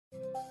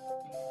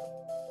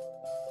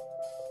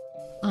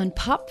On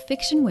Pop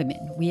Fiction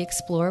Women, we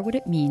explore what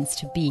it means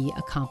to be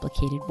a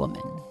complicated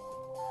woman.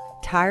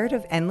 Tired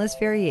of endless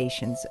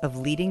variations of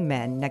leading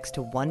men next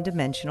to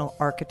one-dimensional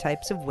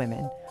archetypes of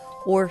women,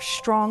 or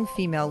strong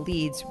female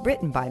leads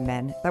written by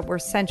men that were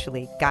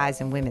essentially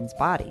guys in women's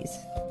bodies?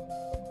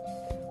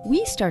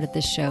 We started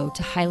this show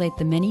to highlight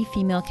the many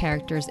female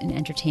characters in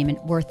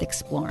entertainment worth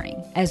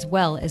exploring, as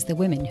well as the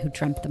women who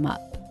dreamt them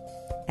up.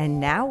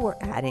 And now we're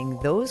adding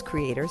those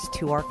creators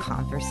to our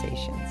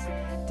conversations,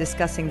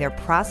 discussing their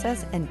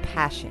process and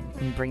passion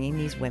in bringing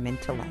these women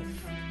to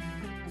life.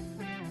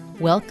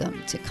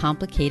 Welcome to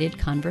Complicated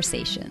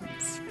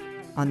Conversations.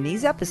 On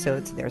these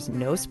episodes, there's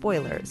no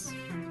spoilers.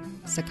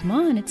 So come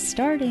on, it's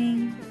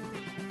starting.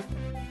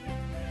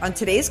 On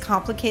today's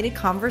Complicated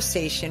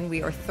Conversation,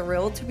 we are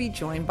thrilled to be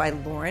joined by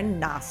Lauren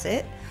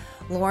Nossett.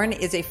 Lauren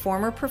is a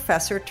former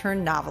professor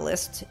turned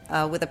novelist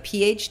with a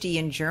PhD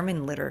in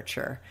German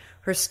literature.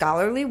 Her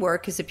scholarly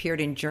work has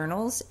appeared in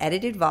journals,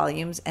 edited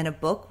volumes, and a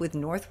book with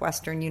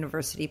Northwestern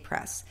University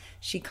Press.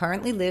 She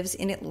currently lives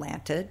in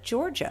Atlanta,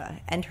 Georgia,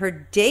 and her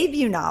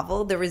debut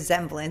novel, The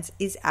Resemblance,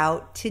 is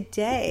out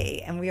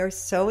today. And we are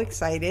so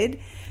excited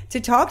to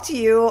talk to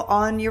you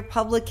on your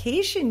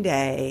publication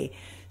day.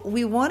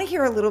 We want to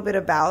hear a little bit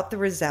about The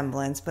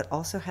Resemblance, but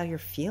also how you're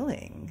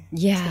feeling.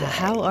 Yeah, today.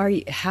 How are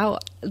you?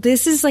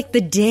 This is like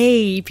the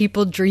day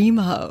people dream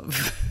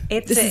of.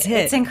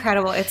 It's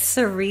incredible. It's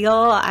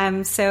surreal.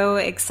 I'm so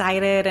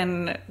excited,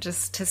 and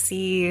just to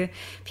see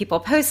people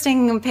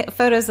posting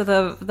photos of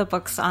the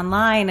books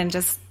online, and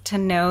just to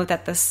know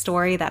that the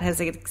story that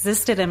has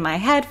existed in my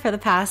head for the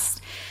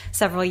past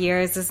several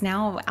years is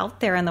now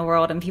out there in the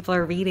world, and people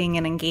are reading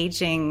and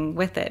engaging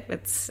with it.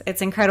 It's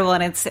incredible,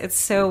 and it's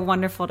so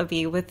wonderful to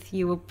be with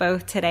you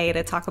both today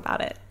to talk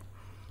about it.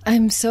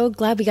 I'm so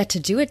glad we got to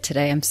do it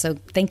today.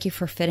 Thank you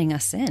for fitting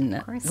us in.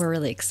 Of course. We're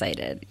really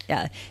excited.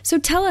 Yeah. So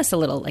tell us a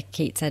little, like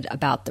Kate said,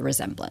 about The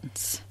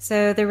Resemblance.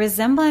 So The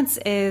Resemblance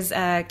is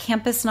a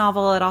campus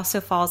novel. It also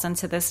falls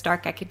into this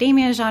dark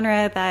academia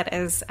genre that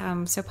is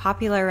so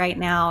popular right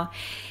now.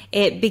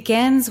 It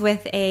begins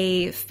with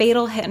a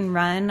fatal hit and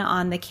run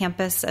on the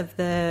campus of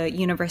the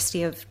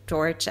University of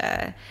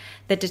Georgia.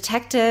 The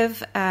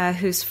detective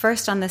who's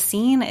first on the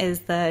scene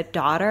is the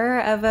daughter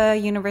of a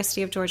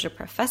University of Georgia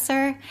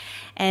professor.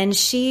 And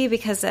she,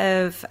 because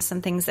of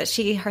some things that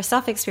she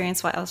herself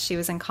experienced while she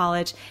was in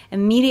college,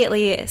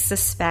 immediately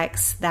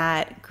suspects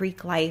that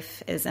Greek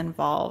life is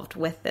involved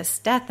with this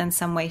death in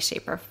some way,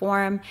 shape, or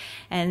form.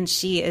 And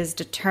she is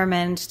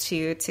determined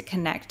to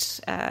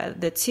connect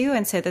the two.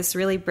 And so this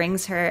really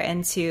brings her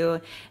into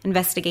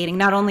investigating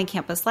not only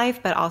campus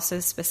life, but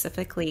also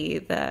specifically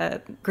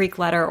the Greek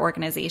letter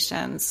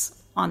organizations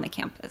on the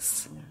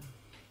campus.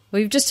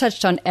 We've just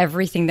touched on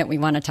everything that we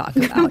want to talk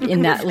about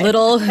in that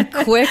little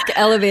quick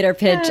elevator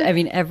pitch. I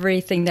mean,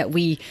 everything that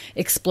we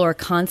explore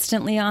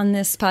constantly on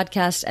this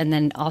podcast, and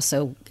then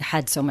also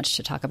had so much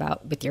to talk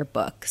about with your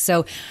book.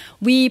 So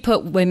we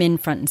put women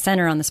front and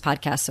center on this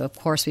podcast. So of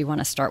course we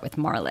want to start with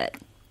Marlett.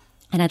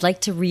 And I'd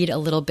like to read a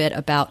little bit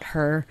about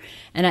her.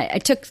 And I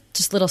took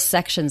just little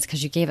sections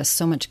because you gave us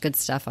so much good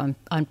stuff on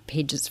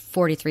pages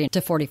 43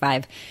 to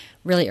 45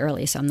 really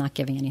early, so I'm not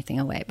giving anything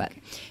away. But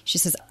she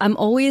says, I'm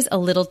always a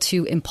little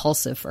too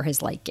impulsive for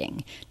his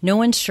liking. No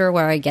one's sure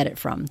where I get it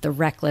from. The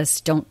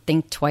reckless, don't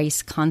think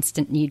twice,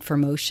 constant need for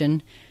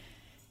motion.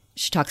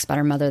 She talks about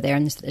her mother there,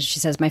 and she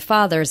says, my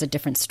father is a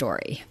different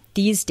story.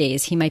 These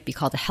days, he might be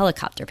called a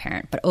helicopter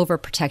parent, but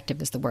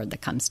overprotective is the word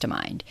that comes to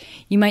mind.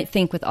 You might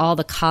think with all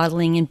the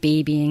coddling and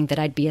babying that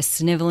I'd be a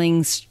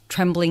sniveling,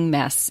 trembling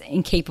mess,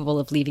 incapable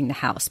of leaving the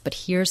house. But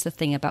here's the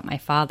thing about my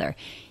father.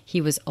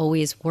 He was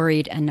always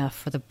worried enough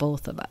for the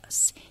both of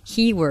us.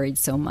 He worried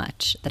so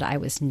much that I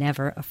was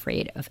never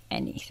afraid of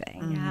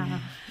anything. Yeah.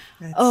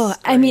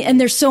 I mean, and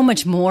there's so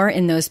much more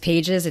in those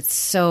pages. It's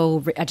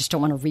so, I just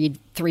don't want to read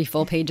 3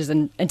 full pages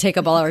and take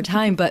up all our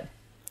time, but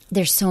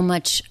there's so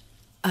much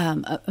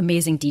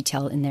amazing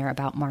detail in there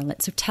about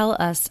Marlett. So tell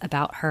us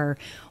about her,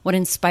 what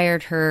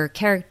inspired her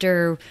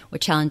character,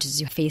 what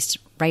challenges you faced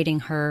writing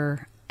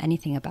her,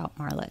 anything about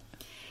Marlett.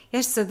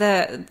 Yes, so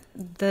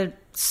the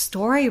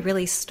story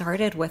really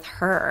started with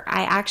her.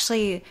 I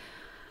actually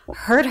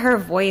heard her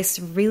voice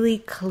really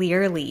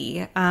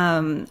clearly.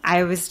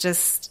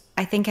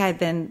 I think I'd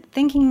been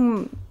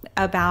thinking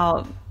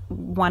about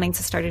wanting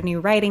to start a new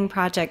writing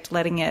project,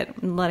 letting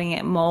it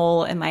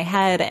mull in my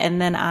head.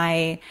 And then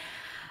I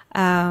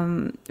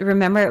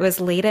remember it was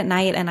late at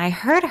night and I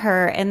heard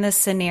her in this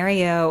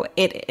scenario.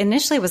 It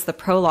initially was the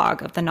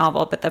prologue of the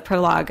novel, but the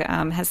prologue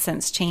has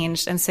since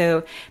changed. And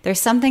so there's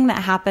something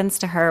that happens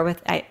to her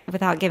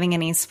without giving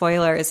any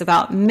spoilers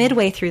about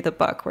midway through the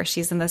book where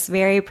she's in this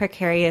very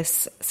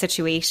precarious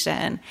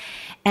situation.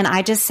 And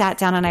I just sat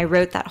down and I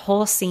wrote that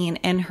whole scene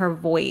in her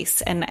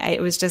voice. And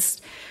it was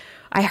just,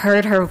 I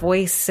heard her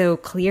voice so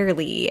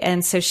clearly.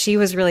 And so she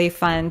was really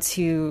fun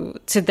to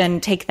then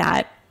take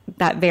that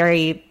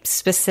very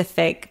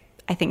specific,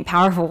 I think,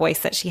 powerful voice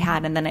that she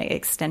had, and then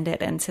extend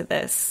it into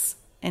this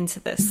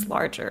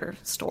larger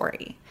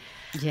story.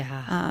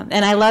 Yeah.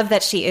 And I love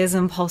that she is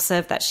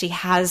impulsive, that she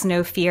has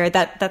no fear.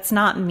 That's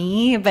not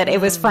me, but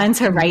it was fun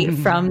to write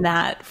from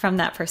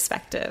that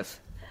perspective.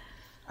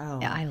 Oh,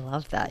 yeah, I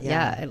love that.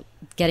 Yeah.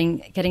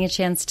 Getting a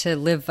chance to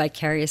live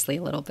vicariously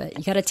a little bit.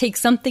 You got to take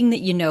something that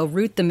you know,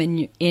 root them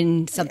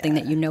in something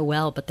that you know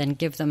well, but then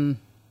give them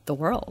the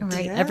world,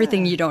 Right.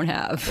 everything you don't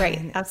have.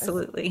 Right,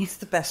 absolutely. It's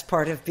the best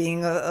part of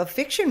being a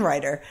fiction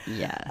writer.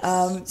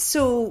 Yes.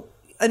 So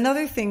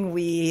another thing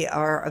we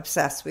are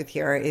obsessed with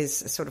here is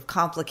sort of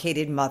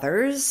complicated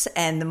mothers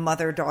and the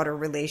mother-daughter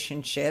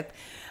relationship.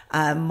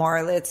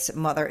 Marlet's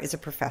mother is a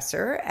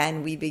professor,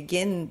 and we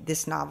begin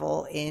this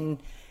novel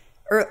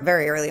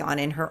very early on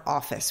in her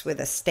office with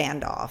a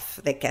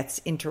standoff that gets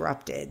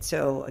interrupted.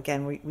 So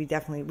again,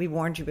 we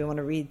warned you we want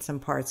to read some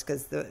parts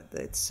because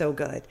it's so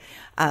good.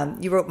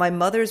 You wrote, "My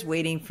mother's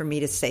waiting for me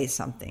to say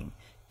something,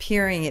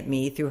 peering at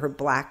me through her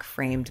black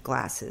framed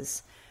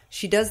glasses.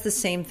 She does the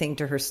same thing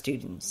to her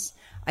students.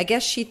 I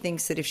guess she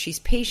thinks that if she's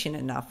patient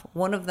enough,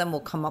 one of them will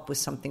come up with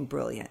something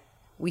brilliant.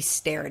 We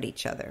stare at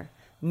each other.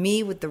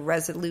 Me with the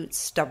resolute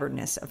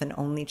stubbornness of an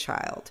only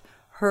child.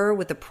 Her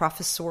with the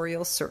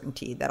professorial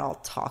certainty that I'll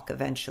talk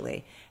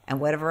eventually, and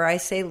whatever I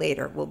say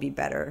later will be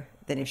better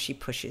than if she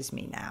pushes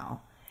me now."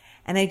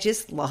 And I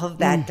just love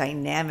that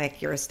dynamic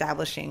you're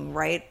establishing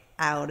right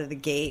out of the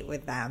gate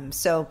with them.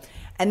 So,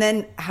 and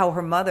then how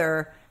her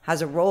mother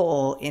has a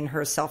role in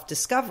her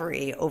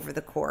self-discovery over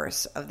the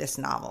course of this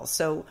novel.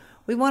 So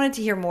we wanted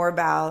to hear more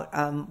about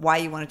why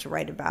you wanted to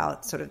write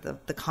about sort of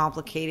the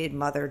complicated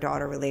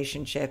mother-daughter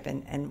relationship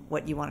and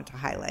what you wanted to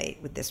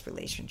highlight with this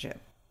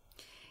relationship.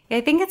 I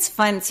think it's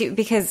fun too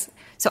because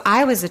so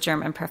I was a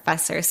German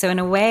professor. So in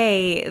a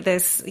way,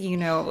 this,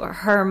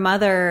 her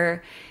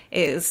mother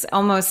is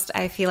almost,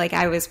 I feel like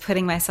I was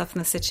putting myself in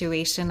the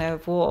situation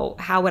of, well,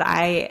 how would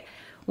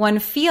one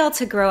feel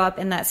to grow up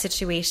in that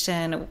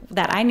situation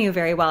that I knew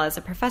very well as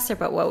a professor,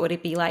 but what would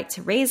it be like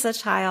to raise a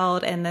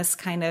child in this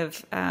kind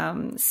of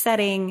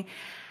setting?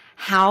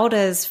 How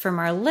does, for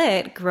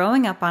Marlette,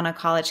 growing up on a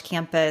college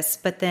campus,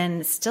 but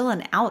then still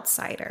an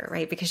outsider,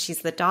 right? Because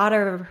she's the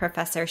daughter of a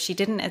professor. She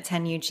didn't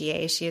attend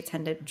UGA. She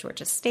attended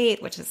Georgia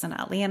State, which is in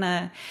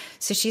Atlanta.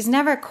 So she's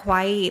never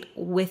quite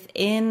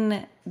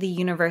within the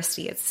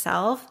university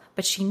itself,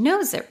 but she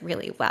knows it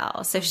really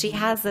well. So she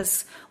has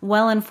this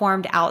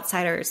well-informed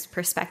outsider's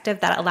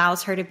perspective that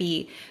allows her to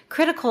be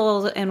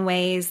critical in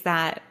ways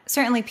that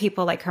certainly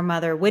people like her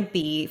mother would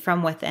be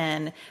from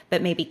within,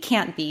 but maybe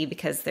can't be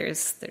because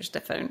there's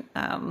different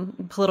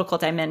political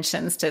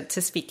dimensions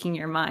to speaking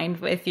your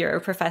mind if you're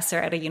a professor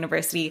at a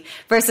university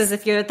versus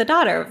if you're the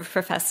daughter of a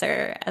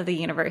professor at the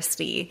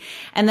university.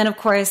 And then, of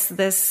course,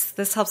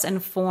 this helps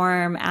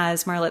inform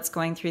as Marlette's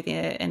going through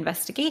the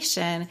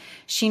investigation.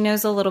 She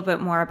knows a little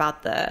bit more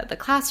about the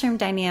classroom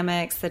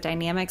dynamics, the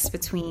dynamics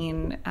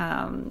between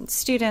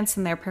students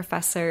and their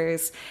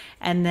professors,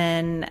 and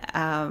then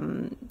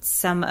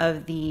some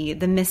of the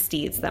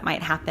misdeeds that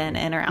might happen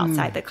in or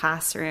outside the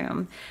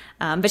classroom.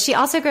 But she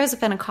also grows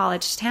up in a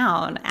college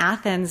town.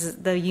 Athens,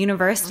 the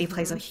university,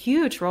 plays a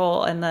huge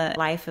role in the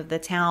life of the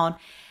town.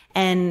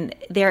 And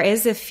there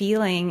is a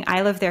feeling,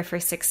 I lived there for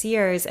 6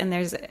 years, and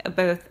there's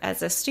both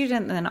as a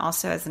student and then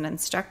also as an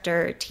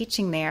instructor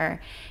teaching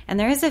there. And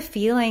there is a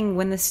feeling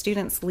when the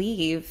students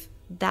leave,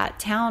 that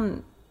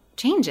town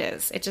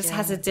changes. It just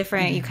has a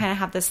different, you kind of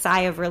have this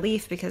sigh of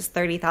relief because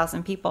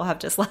 30,000 people have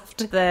just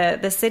left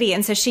the city.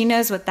 And so she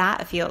knows what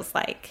that feels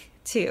like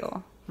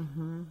too.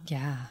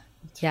 Yeah.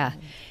 Yeah.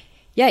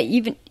 Yeah.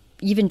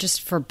 Even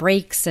just for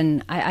breaks.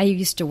 And I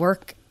used to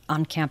work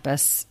on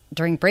campus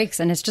during breaks,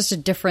 and it's just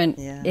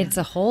it's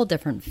a whole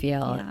different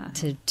feel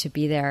to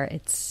be there.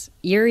 It's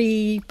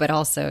eerie, but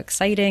also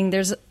exciting.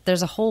 There's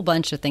a whole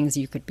bunch of things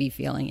you could be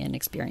feeling and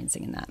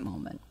experiencing in that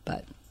moment.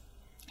 But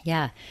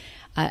yeah,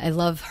 I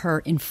love her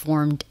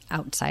informed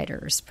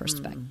outsider's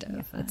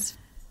perspective. That's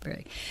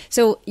very.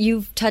 So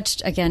you've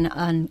touched again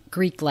on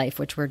Greek life,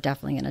 which we're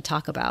definitely going to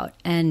talk about.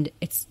 And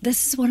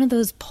this is one of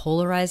those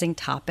polarizing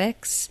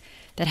topics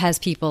that has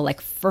people like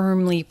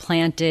firmly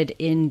planted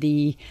in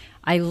the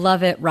I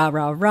love it, rah,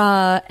 rah,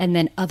 rah. And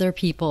then other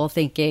people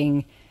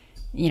thinking,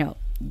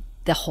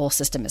 the whole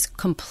system is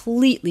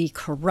completely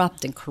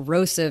corrupt and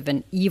corrosive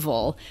and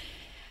evil.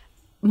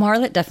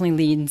 Marlette definitely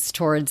leans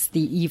towards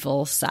the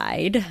evil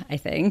side, I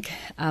think.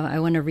 I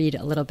want to read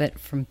a little bit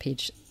from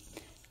page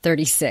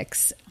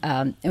 36.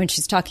 When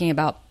she's talking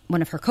about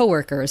one of her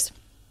coworkers,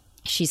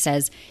 she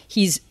says,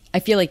 I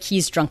feel like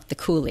he's drunk the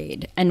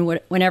Kool-Aid. And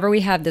whenever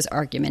we have this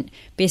argument,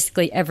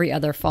 basically every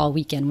other fall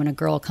weekend when a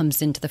girl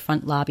comes into the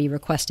front lobby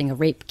requesting a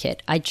rape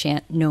kit, I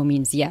chant, no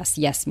means yes,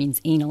 yes means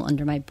anal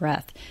under my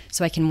breath,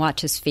 so I can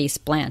watch his face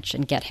blanch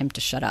and get him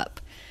to shut up.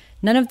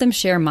 None of them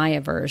share my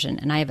aversion,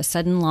 and I have a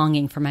sudden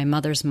longing for my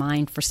mother's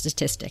mind for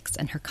statistics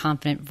and her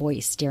confident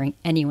voice daring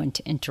anyone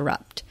to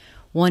interrupt.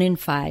 1 in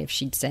 5,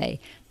 she'd say.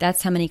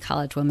 That's how many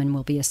college women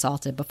will be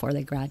assaulted before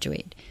they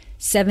graduate.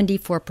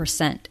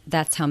 74%,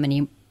 that's how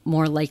many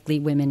more likely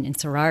women in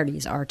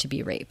sororities are to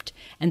be raped.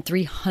 And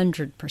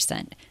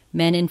 300%,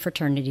 men in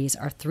fraternities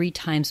are 3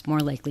 times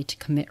more likely to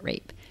commit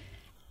rape.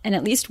 And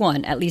at least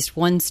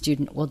one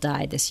student will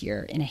die this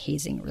year in a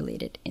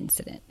hazing-related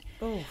incident.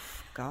 Oh,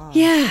 God.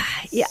 Yeah.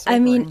 I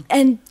mean,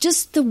 and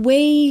just the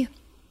way,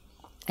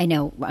 I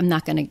know I'm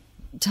not going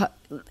to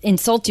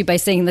insult you by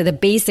saying that the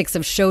basics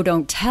of show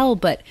don't tell,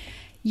 but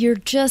you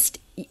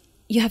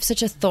have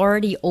such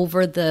authority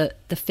over the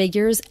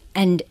figures,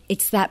 and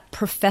it's that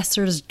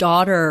professor's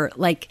daughter.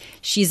 Like,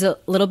 she's a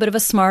little bit of a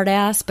smart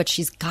ass, but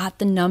she's got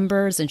the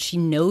numbers and she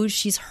knows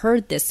she's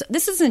heard this.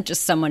 This isn't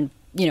just someone,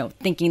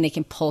 thinking they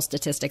can pull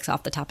statistics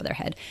off the top of their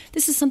head.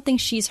 This is something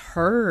she's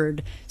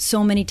heard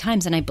so many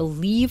times, and I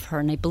believe her,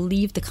 and I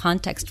believe the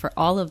context for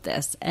all of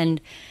this. And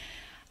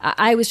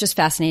I was just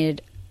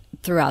fascinated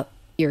throughout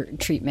your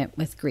treatment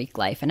with Greek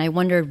life, and I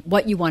wondered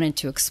what you wanted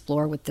to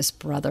explore with this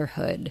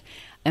brotherhood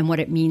and what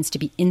it means to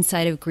be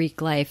inside of Greek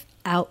life,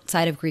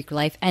 outside of Greek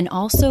life, and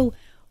also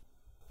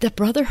the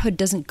brotherhood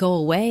doesn't go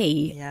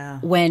away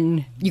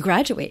when you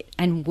graduate,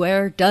 and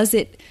where does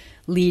it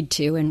lead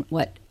to, and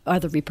what are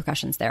the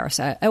repercussions there?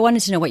 So I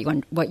wanted to know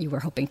what you were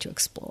hoping to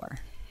explore.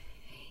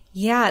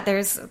 Yeah,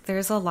 there's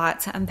a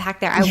lot to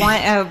unpack there. I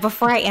want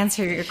before I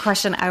answer your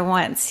question, I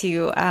want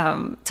to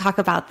talk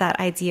about that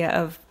idea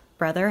of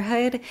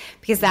brotherhood,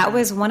 because that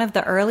was one of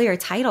the earlier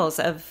titles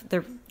of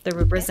the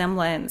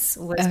Resemblance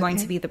was going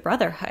to be the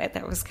brotherhood.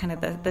 That was kind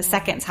of the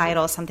second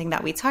title, something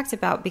that we talked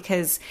about,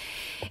 because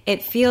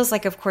it feels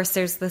like, of course,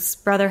 there's this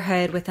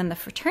brotherhood within the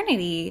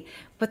fraternity,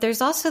 but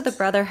there's also the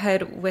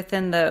brotherhood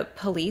within the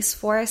police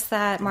force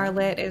that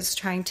Marlitt is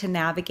trying to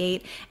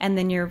navigate. And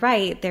then you're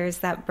right, there's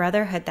that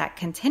brotherhood that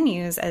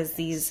continues as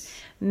these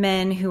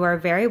men who are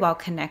very well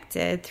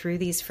connected through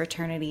these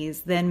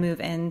fraternities then move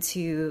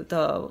into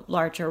the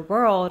larger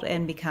world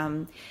and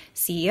become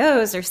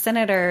CEOs or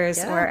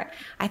senators, or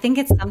I think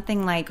it's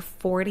something like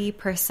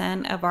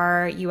 40% of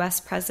our U.S.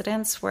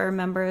 presidents were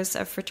members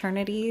of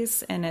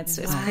fraternities, and it's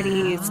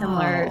pretty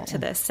similar to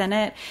the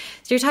Senate.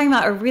 So you're talking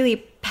about a really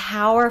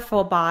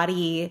powerful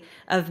body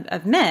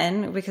of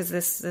men, because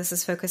this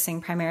is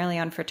focusing primarily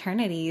on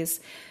fraternities,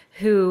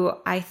 who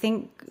I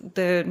think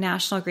the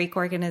National Greek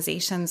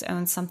Organizations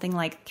own something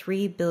like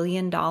 $3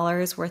 billion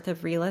worth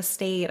of real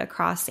estate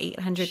across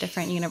 800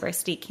 different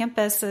university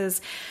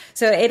campuses.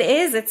 So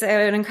it's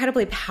an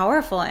incredibly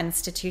powerful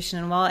institution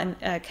and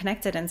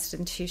well-connected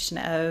institution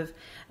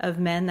of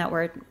men that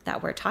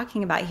we're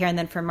talking about here. And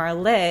then for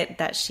Marlitt,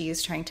 that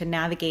she's trying to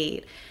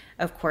navigate,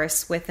 of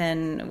course,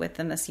 within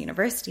this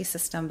university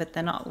system, but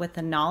then with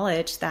the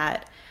knowledge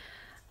that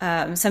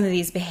some of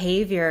these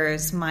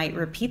behaviors might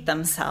repeat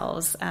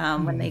themselves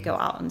when they go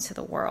out into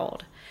the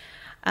world.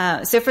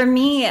 So for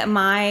me,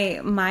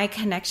 my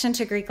connection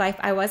to Greek life,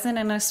 I wasn't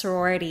in a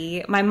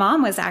sorority. My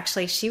mom was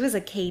she was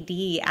a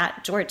KD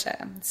at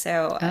Georgia.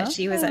 So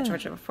she was at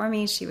Georgia before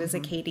me. She was a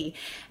KD.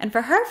 And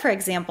for her, for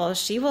example,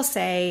 she will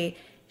say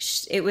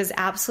it was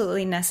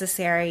absolutely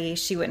necessary.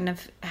 She wouldn't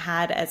have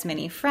had as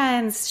many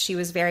friends.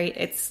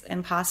 It's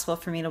impossible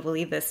for me to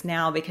believe this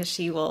now, because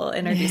she will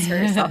introduce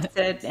herself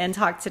and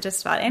talk to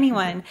just about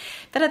anyone.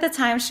 But at the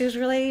time, she was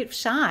really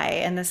shy.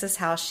 And this is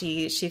how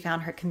she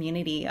found her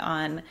community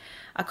on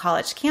a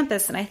college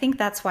campus. And I think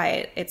that's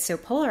why it's so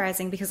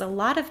polarizing, because a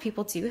lot of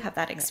people do have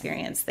that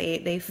experience.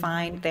 They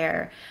find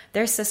their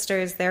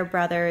sisters, their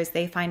brothers,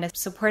 they find a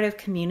supportive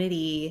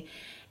community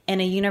in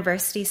a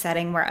university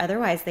setting where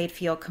otherwise they'd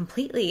feel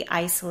completely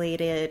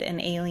isolated and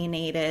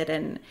alienated.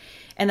 And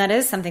that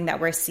is something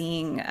that we're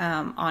seeing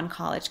on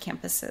college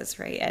campuses,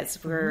 right?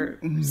 As we're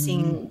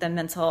seeing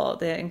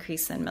the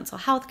increase in mental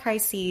health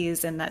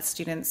crises, and that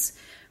students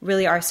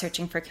really are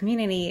searching for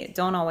community,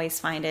 don't always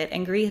find it.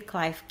 And Greek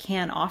life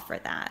can offer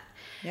that.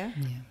 Yeah.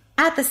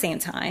 At the same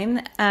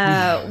time,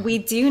 we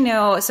do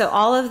know, so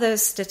all of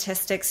those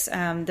statistics,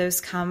 those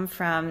come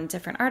from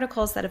different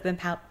articles that have been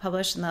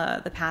published in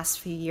the past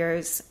few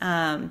years.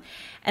 And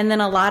then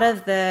a lot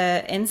of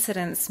the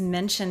incidents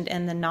mentioned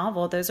in the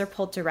novel, those are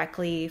pulled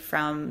directly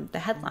from the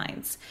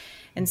headlines.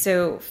 And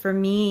so for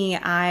me,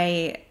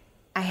 I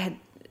had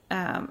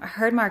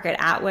heard Margaret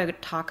Atwood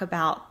talk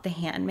about The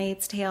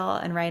Handmaid's Tale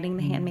and writing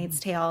The Handmaid's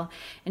Tale.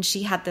 And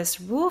she had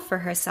this rule for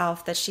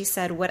herself that she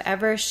said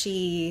whatever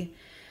she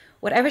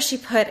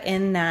put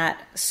in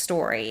that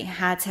story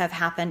had to have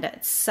happened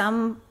at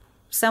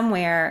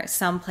somewhere,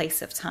 some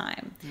place of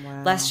time,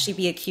 lest she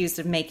be accused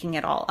of making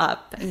it all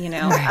up, and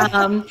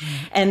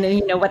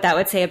what that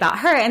would say about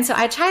her. And so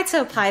I tried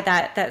to apply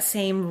that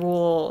same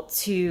rule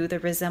to the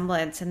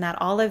Resemblance, and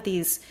that all of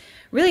these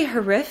really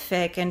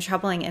horrific and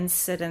troubling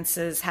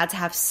incidences had to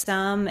have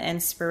some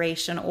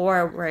inspiration,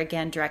 or were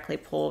again directly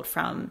pulled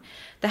from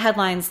the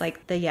headlines,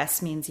 like the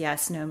yes means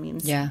yes, no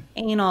means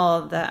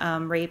anal,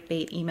 the rape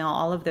bait email.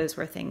 All of those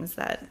were things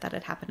that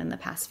had happened in the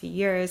past few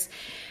years.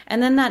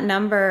 And then that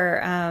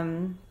number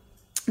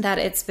that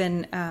it's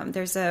been,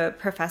 there's a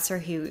professor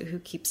who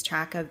keeps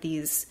track of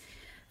these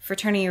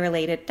fraternity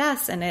related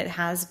deaths, and it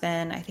has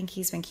been, I think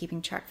he's been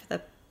keeping track for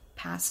the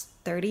past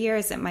 30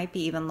 years. It might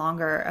be even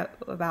longer,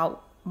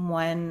 about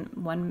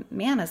one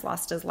man has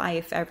lost his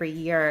life every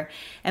year.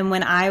 And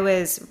when I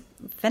was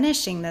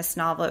finishing this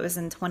novel, it was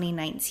in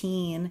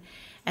 2019,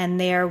 and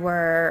there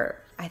were,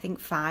 I think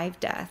 5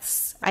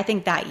 deaths, I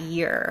think that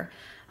year,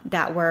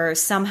 that were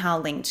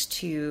somehow linked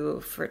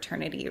to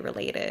fraternity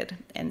related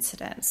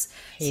incidents.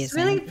 It's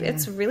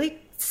really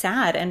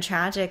sad and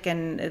tragic,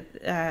 and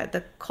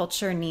the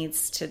culture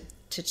needs to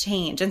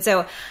change. And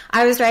so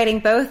I was writing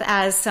both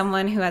as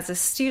someone who, as a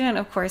student,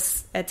 of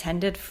course,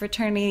 attended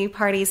fraternity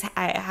parties.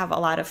 I have a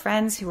lot of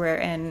friends who were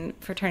in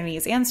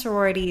fraternities and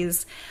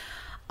sororities.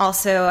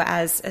 Also,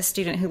 as a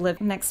student who lived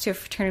next to a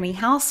fraternity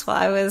house while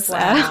I was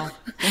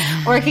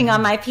working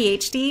on my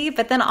PhD,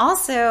 but then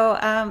also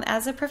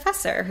as a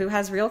professor who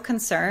has real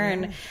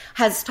concern,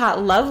 has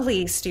taught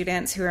lovely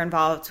students who are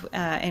involved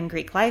in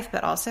Greek life,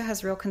 but also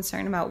has real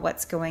concern about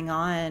what's going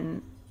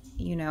on,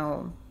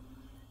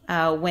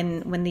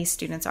 when these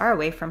students are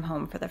away from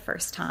home for the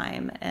first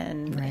time,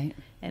 and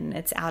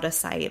it's out of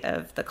sight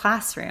of the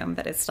classroom,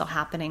 but it's still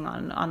happening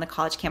on the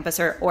college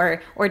campus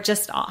or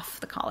just off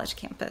the college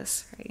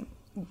campus, right?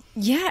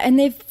 Yeah, and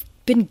they've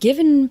been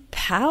given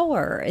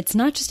power. It's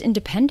not just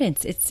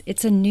independence.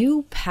 It's a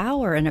new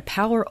power, and a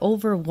power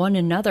over one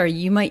another.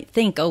 You might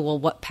think, oh, well,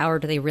 what power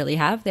do they really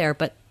have there?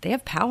 But they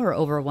have power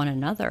over one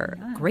another,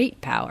 great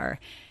power.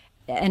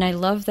 And I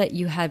love that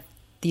you had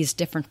these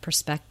different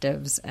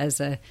perspectives as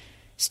a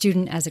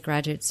student, as a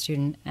graduate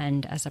student,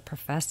 and as a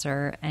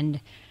professor.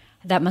 And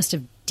that must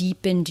have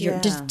deepened your...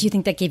 Do you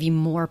think that gave you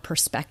more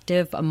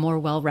perspective, a more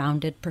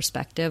well-rounded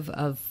perspective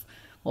of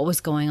what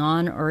was going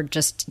on, or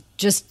just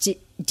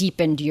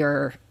deepened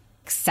your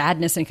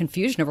sadness and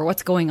confusion over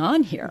what's going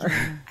on here?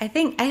 I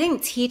think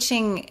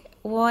teaching,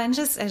 well, and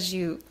just as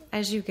you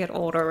get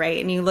older,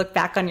 right, and you look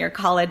back on your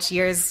college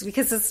years,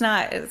 because it's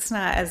not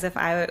as if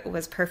I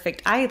was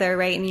perfect either,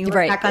 right? And you look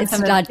back on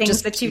some of the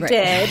things that you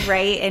did,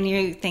 right, and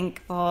you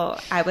think, well,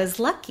 I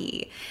was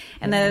lucky,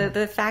 and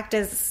the fact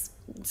is,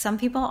 some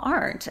people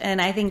aren't. And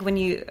I think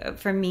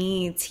for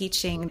me,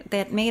 teaching,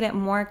 that made it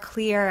more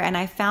clear. And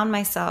I found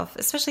myself,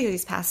 especially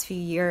these past few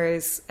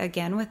years,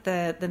 again, with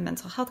the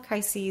mental health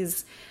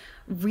crises,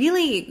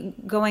 really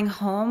going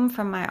home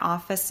from my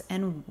office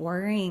and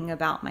worrying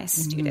about my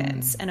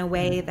students in a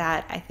way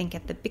that I think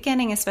at the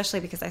beginning, especially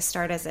because I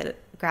started as a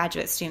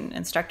graduate student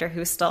instructor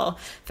who still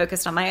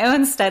focused on my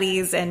own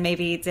studies and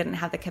maybe didn't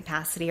have the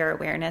capacity or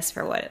awareness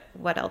for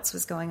what else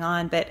was going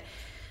on. But,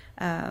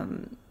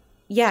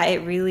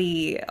 it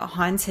really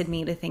haunted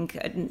me to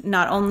think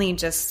not only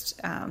just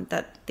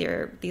that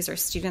these are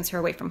students who are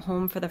away from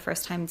home for the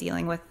first time,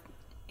 dealing with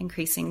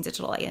increasing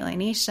digital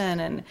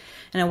alienation and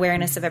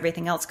awareness of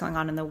everything else going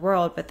on in the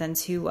world, but then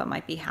too what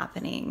might be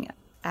happening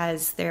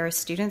as there are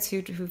students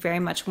who very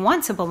much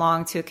want to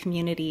belong to a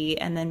community,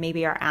 and then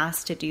maybe are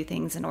asked to do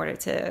things in order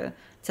to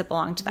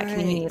belong to that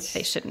community that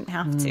they shouldn't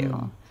have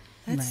to.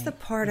 That's the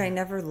part I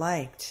never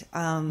liked.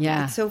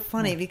 It's so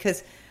funny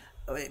because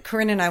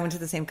Corinne and I went to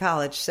the same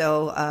college,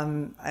 so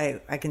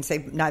I can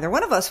say neither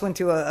one of us went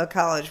to a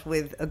college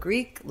with a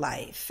Greek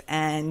life.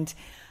 And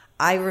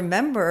I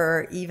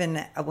remember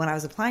even when I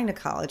was applying to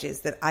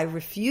colleges that I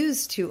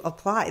refused to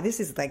apply. This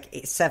is like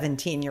a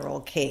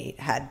 17-year-old Kate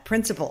had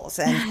principles,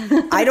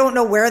 and I don't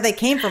know where they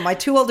came from. My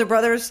 2 older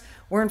brothers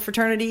were in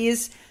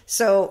fraternities,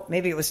 so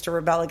maybe it was to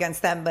rebel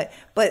against them. But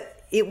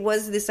it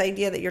was this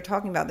idea that you're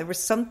talking about. There was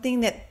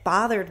something that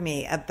bothered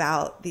me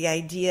about the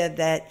idea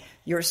that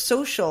your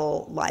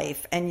social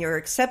life and your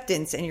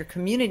acceptance and your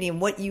community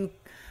and what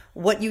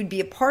you'd be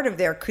a part of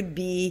there could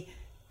be,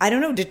 I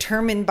don't know,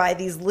 determined by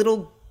these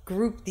little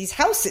these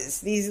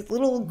houses, these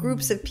little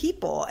groups of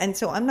people. And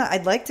so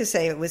I'd like to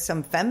say it was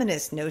some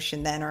feminist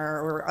notion then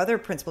or other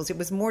principles. It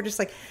was more just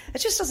like, it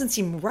just doesn't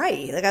seem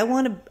right. Like I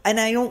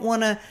don't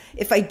want to,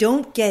 if I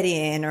don't get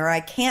in or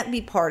I can't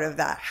be part of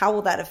that, how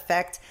will that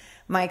affect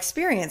my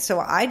experience? So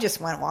I just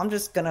went, well, I'm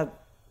just going to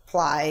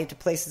apply to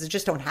places that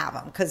just don't have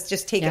them, because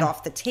just take it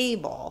off the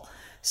table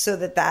so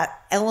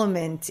that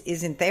element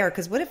isn't there.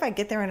 Because what if I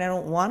get there and I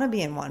don't want to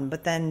be in one,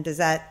 but then does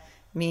that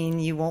mean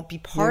you won't be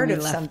part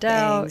of something?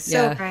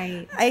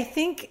 I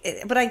think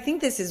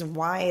this is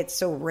why it's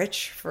so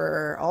rich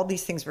for all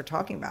these things we're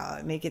talking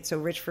about. Make it so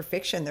rich for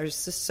fiction.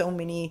 There's just so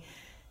many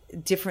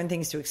different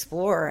things to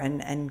explore,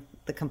 and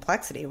the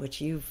complexity,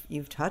 which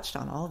you've touched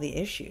on all the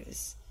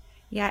issues.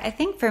 Yeah, I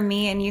think for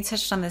me, and you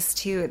touched on this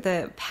too,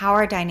 the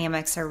power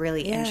dynamics are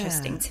really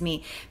interesting to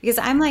me, because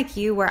I'm like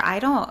you, where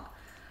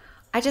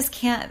I just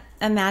can't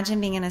imagine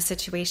being in a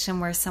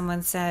situation where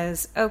someone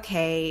says,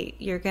 okay,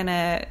 you're going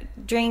to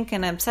drink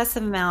an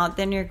obsessive amount,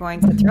 then you're going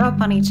to throw up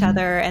on each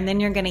other, and then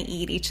you're going to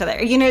eat each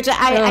other. You know, I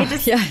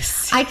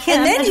can't.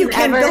 And then you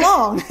can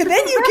belong. Then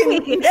we'll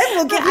give you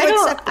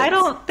acceptance. I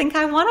don't think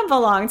I want to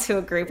belong to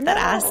a group that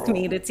asked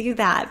me to do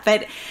that.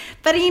 But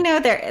you know,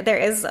 there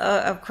is,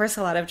 of course,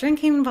 a lot of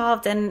drinking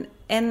involved, and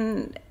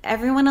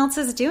everyone else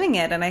is doing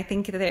it. And I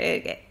think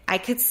that I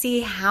could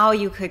see how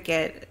you could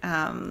get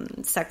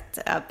sucked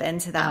up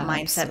into that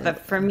mindset. Absolutely.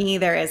 But for me,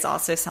 there is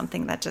also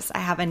something that just, I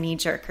have a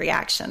knee-jerk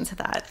reaction to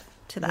that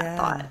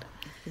thought.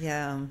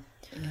 Yeah.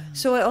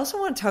 So I also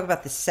want to talk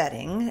about the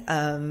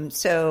setting.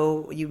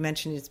 So you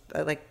mentioned it's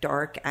like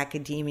dark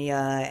academia,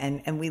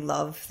 and we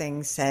love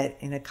things set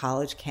in a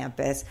college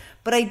campus.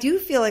 But I do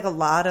feel like a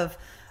lot of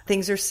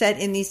things are set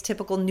in these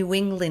typical New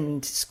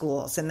England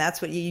schools, and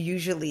that's what you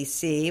usually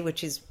see,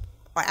 which is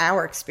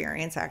our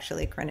experience,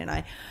 actually, Corinne and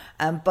I.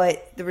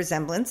 But the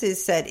Resemblance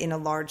is set in a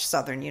large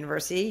Southern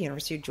university,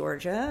 University of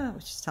Georgia. I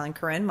was just telling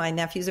Corinne, my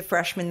nephew's a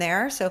freshman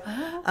there. So,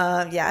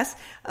 yes,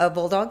 a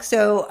Bulldog.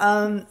 So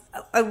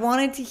I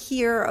wanted to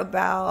hear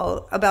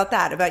about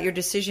that, about your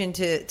decision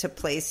to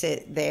place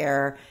it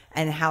there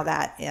and how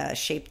that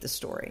shaped the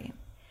story.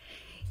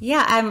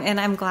 Yeah,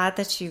 I'm glad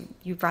that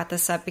you brought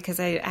this up, because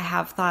I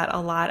have thought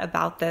a lot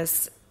about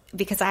this,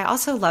 because I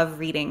also love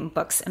reading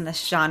books in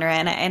this genre,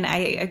 and I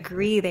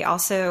agree they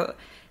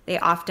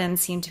often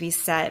seem to be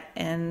set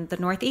in the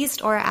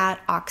Northeast or at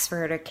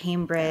Oxford or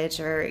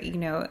Cambridge, or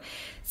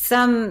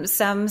some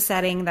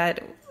setting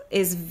that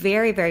is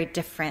very, very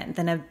different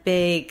than a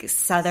big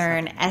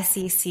Southern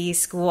SEC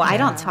school. Yeah. I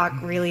don't talk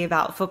really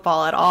about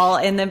football at all,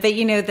 but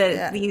these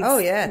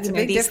it's a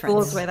big these difference.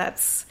 Schools where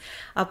that's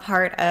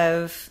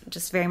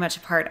very much a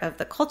part of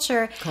the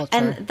culture.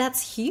 And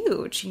that's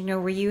huge,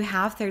 where you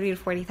have 30 to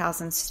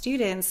 40,000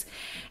 students.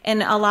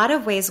 In a lot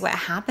of ways, what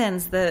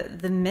happens, the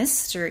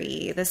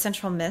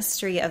central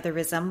mystery of the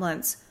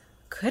Resemblance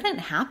couldn't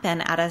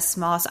happen at a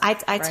small, I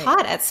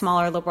taught at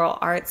smaller liberal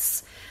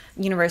arts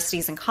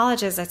universities and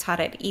colleges. I taught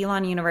at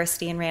Elon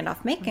University and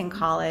Randolph-Macon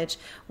College,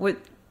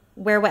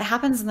 where what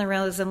happens in the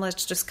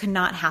Resemblance just could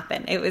not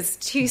happen. It was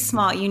too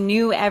small. You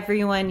knew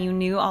everyone. You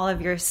knew all of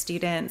your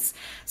students.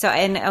 So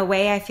in a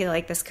way, I feel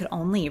like this could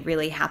only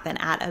really happen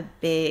at a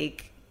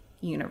big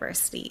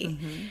university.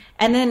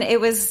 And then it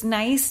was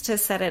nice to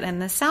set it in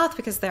the South,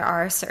 because there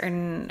are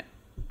certain,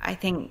 I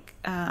think,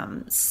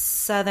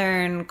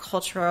 Southern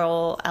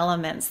cultural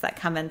elements that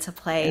come into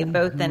play,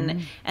 both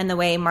in the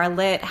way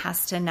Marlitt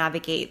has to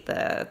navigate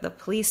the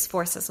police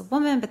force as a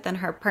woman, but then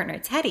her partner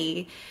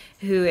Teddy,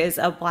 who is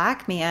a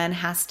Black man,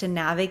 has to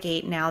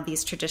navigate now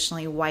these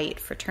traditionally white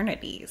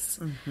fraternities.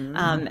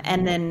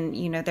 And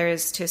then,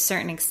 there's, to a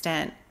certain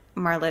extent,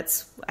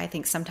 Marlitt's, I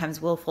think, sometimes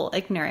willful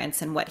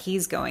ignorance in what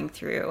he's going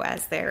through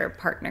as their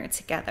partner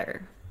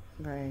together.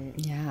 Right.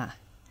 Yeah.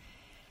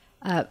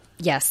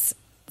 Yes,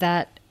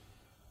 that...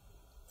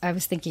 I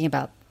was thinking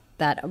about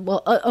that.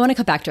 Well, I want to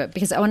come back to it,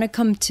 because I want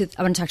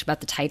to talk about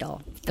the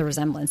title, The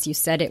Resemblance. You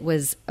said it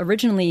was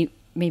originally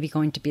maybe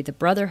going to be the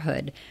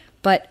Brotherhood,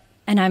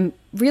 and I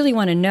really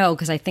want to know,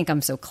 because I think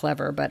I'm so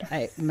clever, but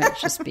I might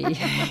just be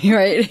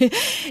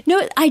right.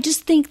 No, I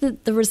just think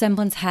that the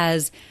Resemblance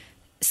has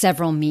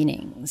several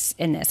meanings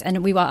in this,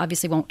 and we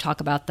obviously won't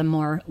talk about the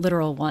more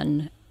literal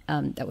one.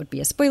 That would be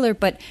a spoiler,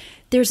 but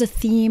there's a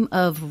theme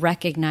of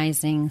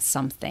recognizing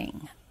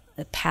something,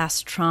 the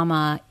past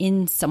trauma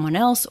in someone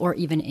else or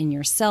even in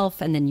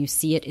yourself, and then you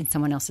see it in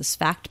someone else's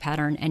fact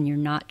pattern, and you're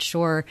not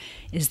sure,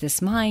 is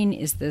this mine?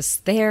 Is this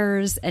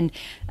theirs? And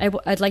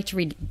I'd like to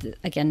read,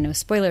 again, no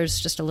spoilers,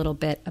 just a little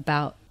bit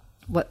about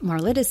what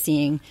Marlitt is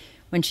seeing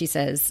when she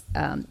says,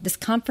 this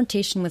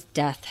confrontation with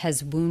death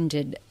has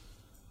wounded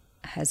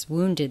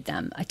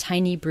them, a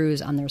tiny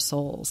bruise on their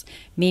souls.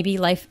 Maybe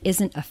life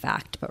isn't a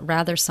fact, but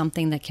rather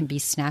something that can be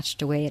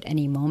snatched away at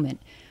any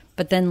moment.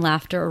 But then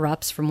laughter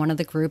erupts from one of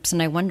the groups,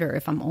 and I wonder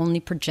if I'm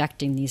only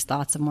projecting these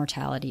thoughts of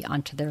mortality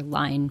onto their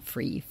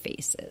line-free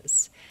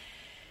faces.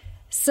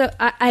 So,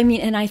 I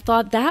mean, and I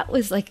thought that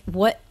was like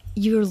what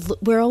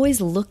we're always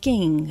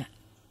looking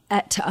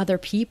to other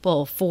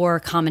people for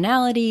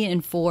commonality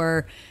and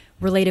for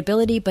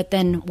relatability, but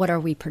then what are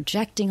we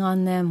projecting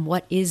on them?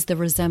 What is the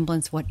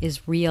resemblance? What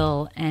is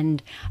real?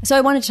 And so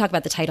I wanted to talk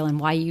about the title and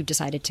why you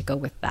decided to go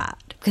with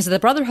that, because the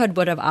Brotherhood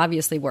would have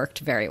obviously worked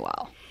very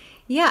well.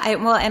 Yeah,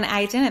 and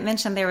I didn't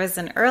mention there was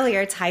an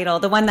earlier title,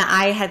 the one that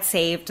I had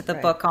saved the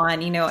book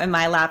on, in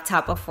my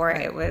laptop before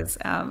it was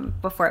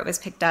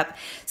picked up.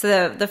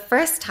 So the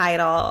first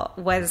title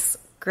was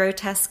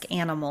Grotesque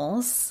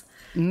Animals,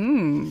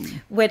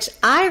 which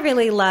I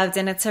really loved,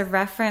 and it's a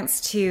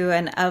reference to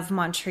an Of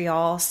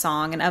Montreal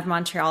song. And Of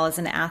Montreal is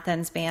an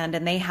Athens band,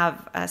 and they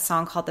have a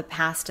song called "The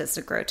Past is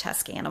a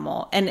Grotesque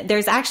Animal." And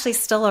there's actually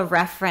still a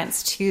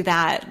reference to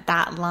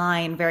that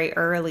line very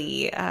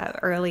early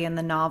in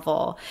the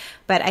novel.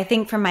 But I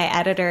think from my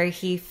editor,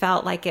 he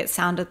felt like it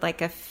sounded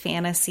like a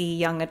fantasy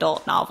young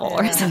adult novel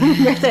or something.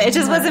 It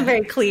just wasn't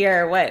very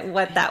clear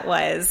what that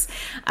was,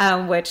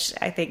 which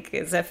I think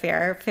is a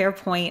fair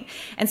point.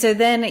 And so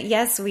then,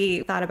 yes,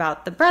 we thought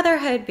about the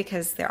Brotherhood,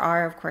 because there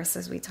are, of course,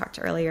 as we talked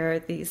earlier,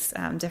 these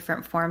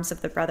different forms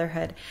of the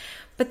Brotherhood.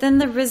 But then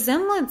the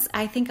Resemblance,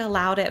 I think,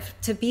 allowed it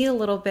to be a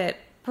little bit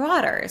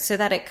broader, so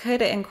that it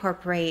could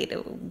incorporate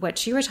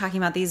what you were talking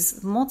about,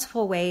 these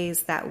multiple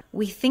ways that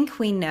we think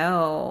we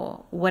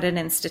know what an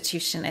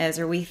institution is,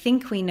 or we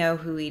think we know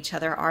who each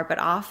other are, but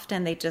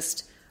often they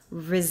just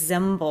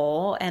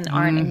resemble and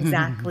aren't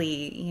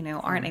exactly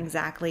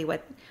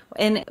what.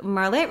 And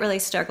Marlitt really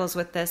struggles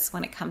with this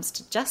when it comes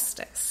to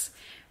justice,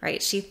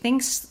 right? She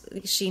thinks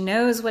she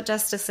knows what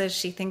justice is.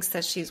 She thinks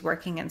that she's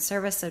working in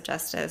service of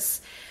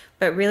justice.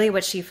 But really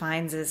what she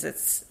finds is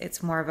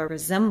it's more of a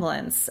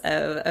resemblance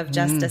of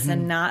justice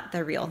and not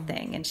the real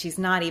thing. And she's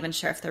not even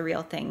sure if the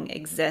real thing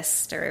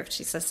exists, or if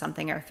she says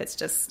something, or if it's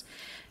just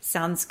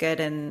sounds good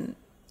in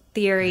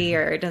theory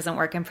or it doesn't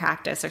work in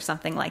practice or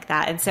something like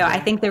that. And so I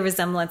think the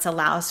resemblance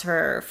allows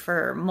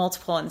for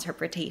multiple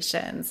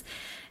interpretations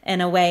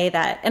in a way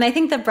that, and I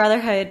think the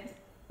Brotherhood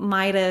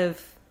might have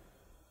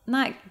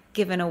not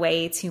given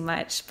away too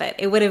much, but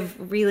it would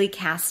have really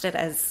cast it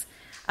as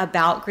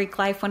about Greek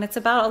life when it's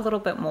about a little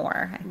bit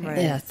more. I think. Right.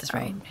 Yeah, that's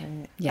right.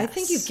 Yes. I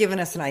think you've given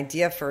us an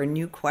idea for a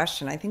new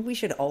question. I think we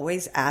should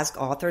always ask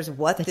authors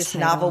what this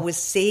novel was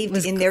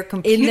saved in their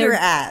computer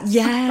as.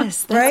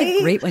 Yes, that's right?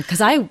 a great one,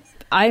 because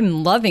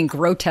I'm loving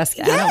grotesque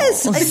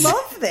animals. Yes, I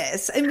love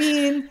this. I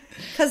mean,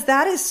 because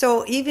that is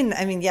so, even,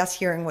 I mean, yes,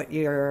 hearing what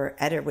your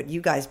editor, what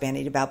you guys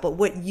bandied about, but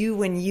what you,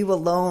 when you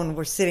alone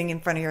were sitting in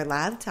front of your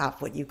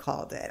laptop, what you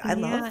called it. I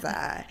love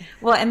that.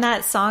 Well, and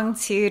that song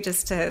too,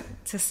 just to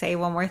say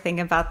one more thing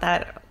about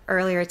that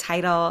earlier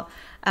title.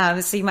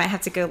 So you might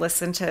have to go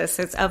listen to,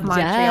 so it's Of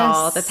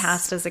Montreal, Yes. The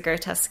Past is a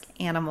Grotesque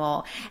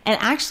Animal. And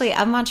actually,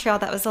 Of Montreal,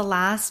 that was the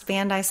last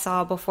band I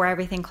saw before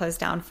everything closed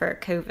down for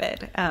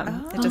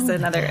COVID. Just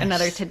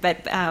another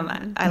tidbit.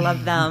 I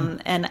love them.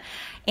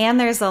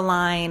 And there's a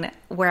line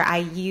where I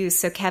use,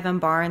 so Kevin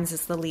Barnes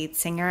is the lead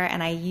singer,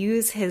 and I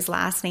use his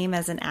last name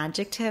as an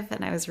adjective,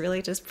 and I was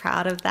really just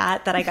proud of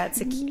that I got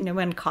to,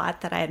 when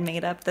caught that I had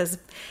made up this,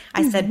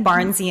 I said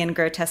Barnesian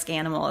grotesque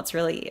animal. It's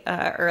really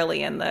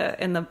early in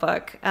the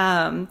book.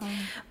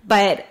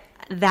 But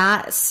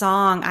that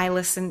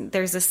song,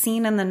 there's a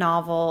scene in the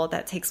novel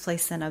that takes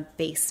place in a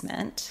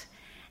basement.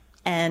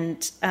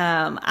 And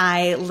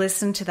I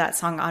listened to that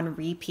song on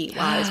repeat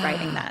while I was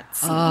writing that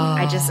scene.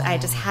 I just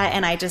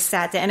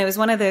sat down, and it was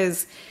one of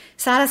those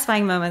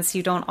satisfying moments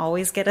you don't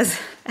always get as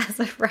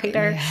a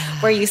writer,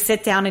 where you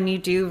sit down and you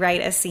do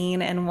write a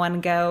scene in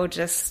one go.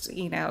 Just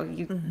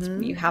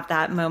you have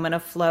that moment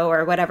of flow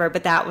or whatever.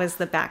 But that was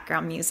the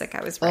background music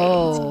I was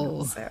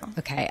writing.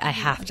 Okay, I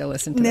have to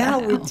listen to Now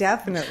that. we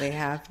definitely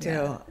have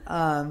to.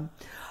 Yeah.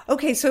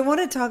 Okay, so I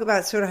want to talk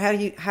about sort of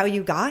how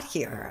you got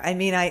here. I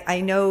mean,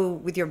 I know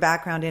with your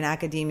background in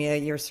academia,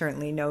 you're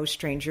certainly no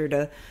stranger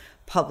to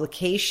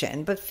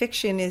publication, but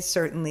fiction is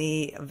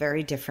certainly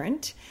very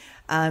different.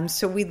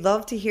 So we'd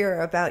love to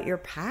hear about your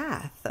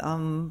path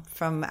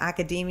from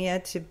academia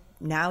to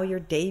now your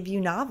debut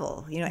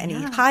novel. Any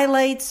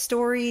highlights,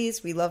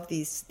 stories? We love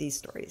these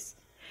stories.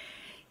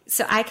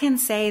 So I can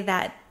say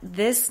that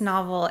this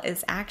novel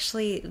is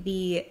actually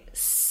the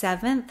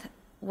 7th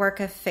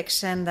work of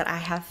fiction that I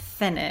have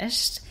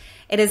finished.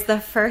 It is the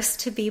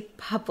first to be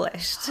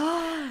published.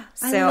 I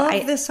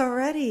love this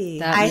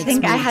already. I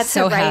think I had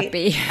to write.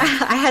 Happy.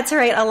 I had to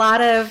write a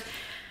lot of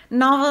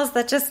novels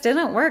that just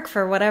didn't work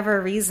for whatever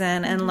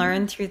reason, and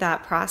learn through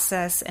that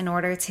process in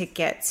order to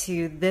get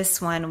to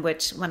this one,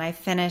 which when I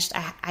finished,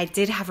 I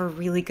did have a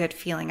really good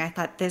feeling. I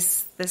thought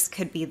this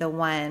could be the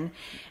one.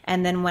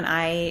 And then when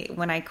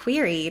I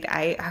queried,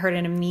 I heard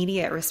an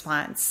immediate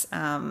response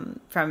from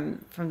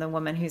the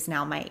woman who's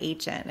now my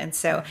agent. And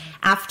so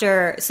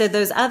so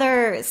those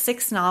other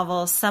 6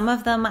 novels, some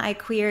of them I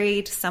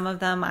queried, some of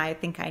them I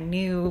think I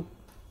knew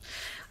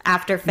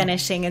after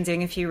finishing and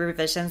doing a few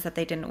revisions that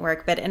they didn't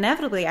work. But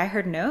inevitably, I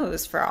heard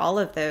no's for all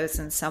of those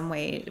in some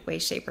way,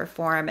 shape, or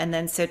form. And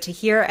then so to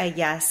hear a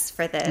yes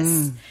for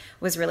this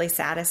was really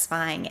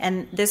satisfying.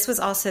 And this was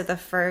also the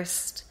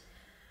first,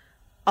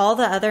 all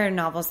the other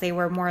novels, they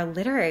were more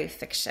literary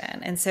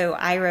fiction. And so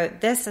I wrote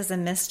this as a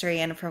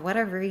mystery. And for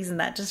whatever reason,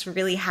 that just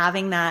really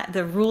having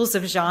the rules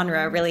of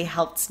genre really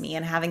helped me,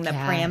 and having the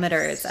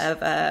parameters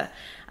of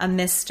a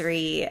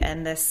mystery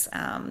and this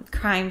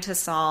crime to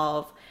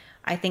solve,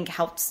 I think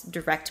helped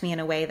direct me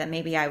in a way that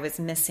maybe I was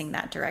missing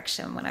that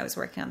direction when I was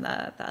working on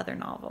the other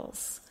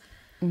novels.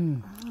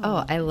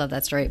 Oh, I love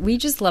that story. We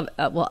just love,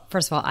 well,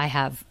 first of all, I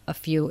have a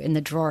few in the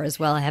drawer as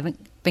well. I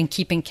haven't been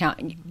keeping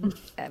count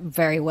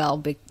very well,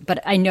 but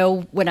I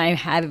know when I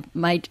have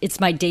it's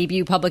my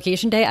debut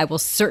publication day, I will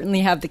certainly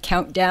have the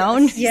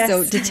countdown. Yes.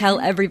 So to tell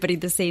everybody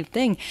the same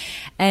thing.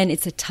 And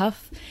it's a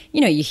tough,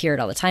 you hear it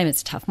all the time.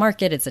 It's a tough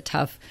market. It's a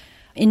tough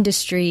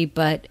industry,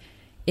 but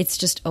it's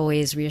just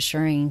always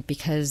reassuring,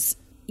 because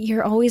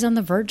you're always on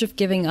the verge of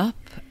giving up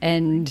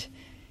and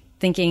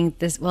thinking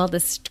this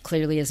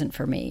clearly isn't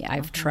for me.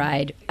 I've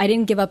tried. I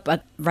didn't give up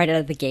right out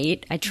of the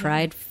gate. I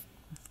tried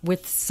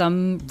with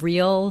some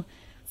real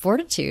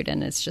fortitude,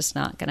 and it's just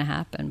not going to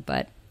happen.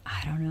 But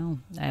I don't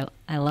know.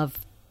 I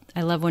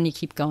love when you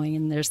keep going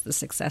and there's the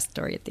success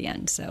story at the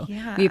end. So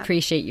we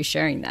appreciate you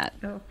sharing that.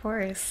 Oh, of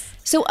course.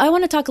 So I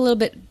want to talk a little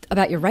bit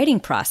about your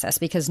writing process,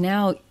 because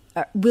now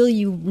will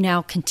you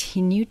now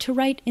continue to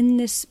write in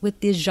this with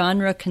these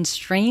genre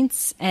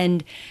constraints?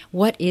 And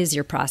what is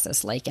your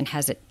process like? And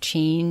has it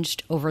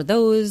changed over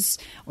those?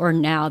 Or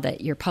now that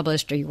you're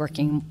published, are you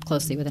working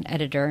closely with an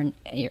editor and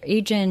your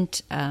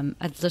agent?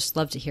 I'd just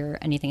love to hear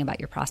anything about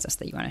your process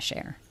that you want to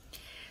share.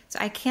 So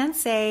I can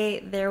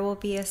say there will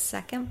be a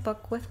second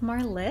book with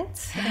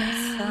Marlitte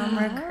and some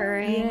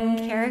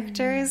recurring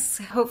characters,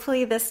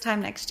 hopefully this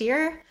time next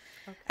year.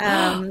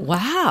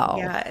 Wow.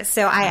 Yeah.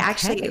 So I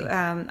actually,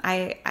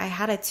 I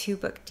had a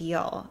 2-book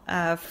deal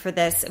for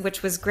this,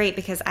 which was great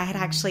because I had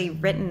actually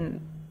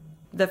written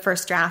the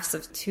first drafts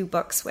of 2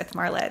 books with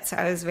Marlette. So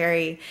I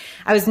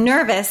was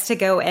nervous to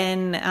go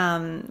in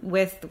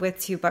with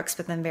 2 books,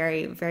 but then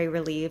very, very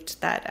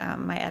relieved that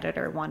my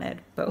editor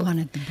wanted both.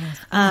 Wanted them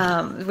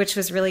both. Which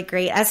was really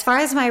great. As far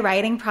as my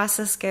writing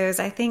process goes,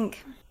 I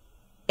think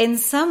in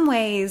some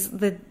ways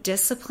the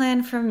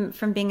discipline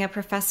from being a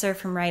professor,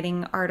 from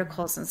writing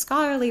articles and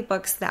scholarly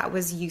books, that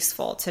was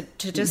useful to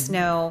just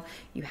know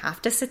you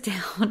have to sit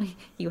down,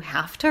 you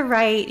have to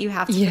write, you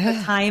have to put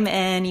the time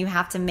in, you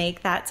have to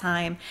make that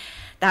time.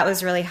 That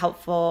was really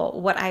helpful.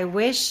 What I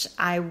wish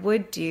I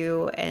would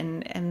do,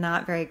 and am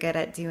not very good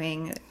at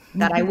doing,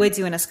 that I would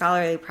do in a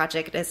scholarly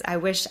project, is I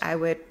wish I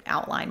would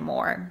outline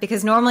more.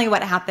 Because normally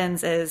what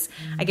happens is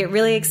I get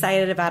really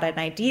excited about an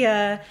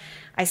idea,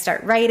 I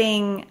start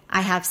writing,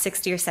 I have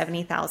 60 or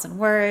 70,000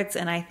 words,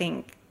 and I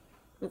think,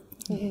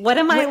 what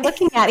am I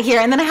looking at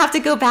here? And then I have to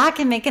go back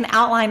and make an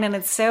outline, and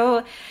it's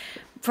so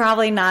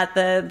probably not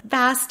the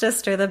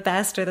fastest or the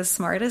best or the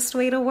smartest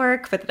way to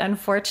work. But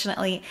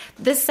unfortunately,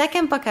 the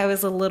second book I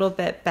was a little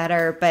bit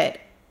better, but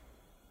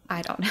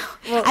I don't know.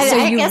 Well,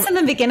 I guess in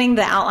the beginning,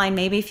 the outline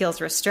maybe feels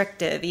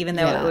restrictive, even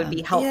though it would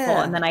be helpful.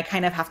 Yeah. And then I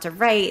kind of have to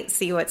write,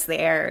 see what's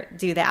there,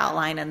 do the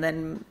outline, and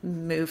then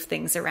move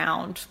things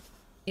around.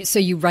 So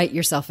you write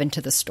yourself into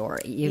the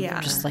story. You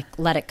just like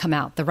let it come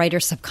out. The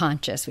writer's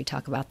subconscious. We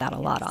talk about that a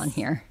lot on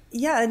here.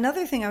 Yeah,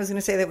 another thing I was going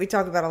to say that we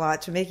talk about a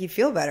lot to make you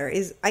feel better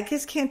is I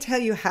just can't tell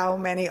you how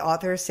many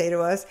authors say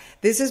to us,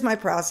 this is my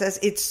process.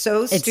 It's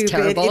so stupid.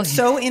 Terrible. It's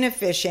so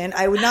inefficient.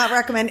 I would not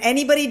recommend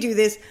anybody do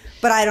this,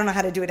 but I don't know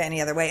how to do it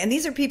any other way. And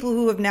these are people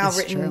who have now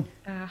written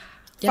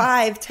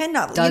 5, 10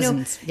 novels.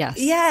 Dozens, yes.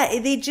 Yeah,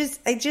 it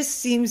just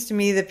seems to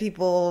me that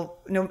people,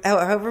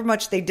 however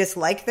much they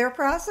dislike their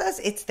process,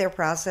 it's their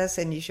process,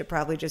 and you should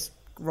probably just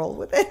roll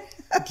with it.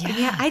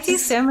 Yeah, I do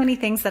so many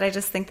things that I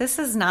just think this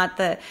is not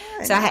the...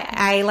 So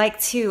I like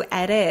to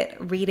edit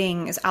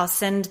reading. I'll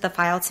send the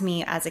file to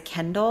me as a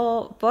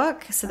Kindle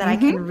book so that I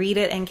can read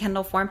it in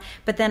Kindle form.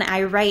 But then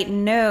I write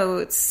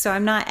notes. So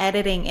I'm not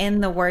editing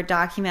in the Word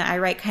document. I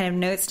write kind of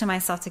notes to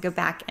myself to go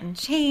back and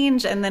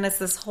change. And then it's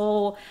this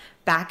whole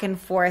back and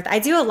forth. I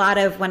do a lot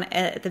of when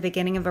at the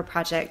beginning of a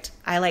project,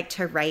 I like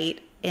to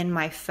write in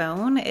my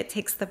phone. It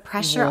takes the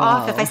pressure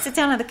off. If I sit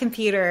down at the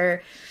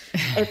computer,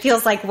 it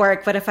feels like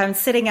work, but if I'm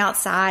sitting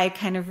outside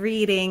kind of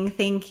reading,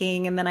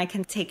 thinking, and then I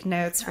can take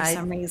notes for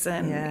some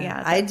reason.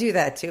 Yeah, I do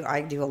that too.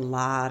 I do a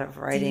lot of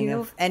writing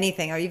of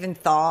anything, or even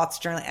thoughts,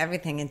 journaling,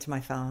 everything into my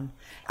phone.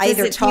 Do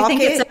you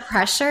think it's a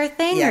pressure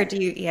thing, or do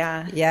you?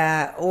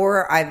 Yeah,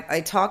 or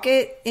I talk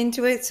it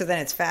into it, so then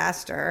it's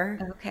faster.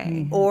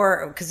 Okay.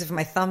 Or because if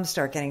my thumbs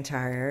start getting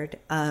tired,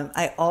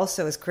 I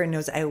also, as Corinne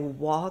knows, I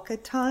walk a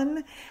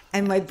ton,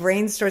 and my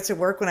brain starts to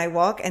work when I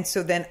walk, and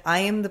so then I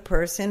am the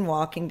person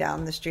walking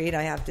down the street.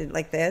 I have to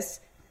like this.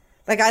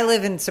 Like I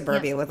live in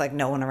suburbia with like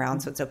no one around,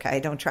 so it's okay.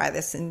 Don't try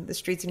this in the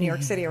streets of New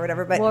York City or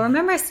whatever. But well,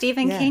 remember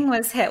Stephen King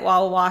was hit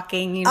while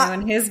walking,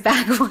 in his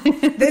back.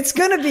 It's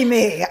gonna be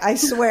me, I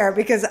swear,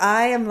 because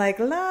I am like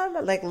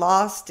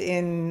lost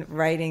in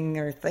writing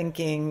or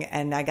thinking,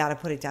 and I got to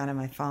put it down on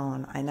my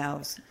phone. I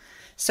know.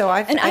 So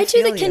I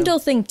do the Kindle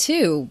thing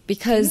too,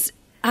 because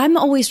I'm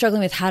always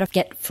struggling with how to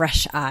get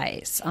fresh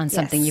eyes on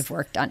something you've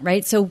worked on,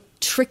 right? So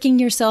tricking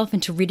yourself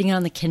into reading it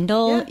on the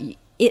Kindle. Yeah.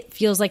 It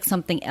feels like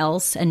something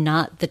else and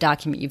not the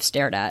document you've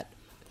stared at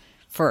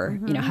for,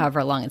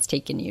 however long it's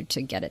taken you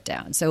to get it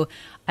down. So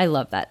I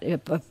love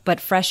that.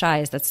 But fresh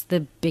eyes, that's the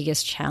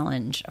biggest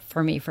challenge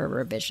for me for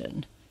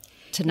revision,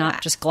 to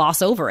not just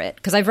gloss over it,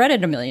 because I've read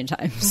it a million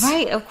times.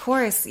 Right, of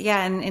course.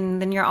 Yeah,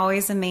 and then you're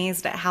always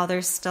amazed at how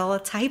there's still a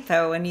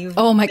typo, and you've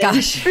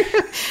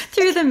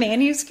through the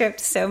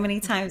manuscript so many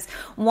times.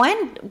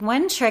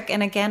 One trick,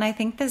 and again, I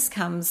think this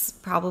comes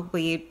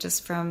probably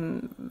just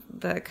from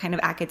the kind of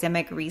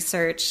academic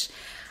research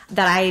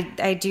that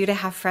I do to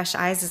have fresh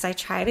eyes, is I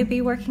try to be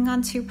working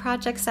on 2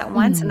 projects at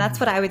once. And that's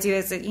what I would do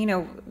is,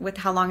 with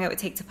how long it would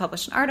take to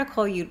publish an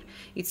article, you'd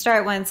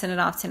start one, send it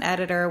off to an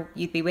editor,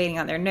 you'd be waiting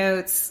on their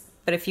notes.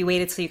 But if you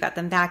waited till you got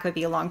them back, it would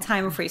be a long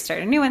time before you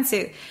start a new one.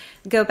 So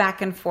go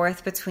back and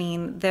forth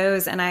between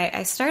those. And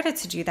I started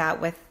to do that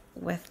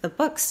with the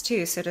books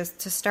too. So to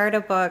start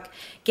a book,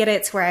 get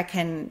it to where I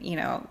can,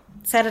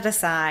 set it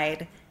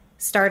aside,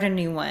 start a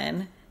new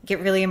one,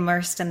 get really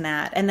immersed in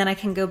that. And then I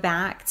can go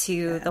back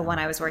to the one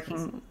I was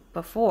working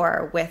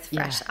before with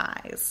fresh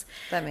eyes.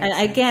 That makes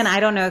sense. Again,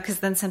 I don't know, because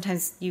then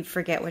sometimes you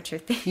forget what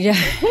you're thinking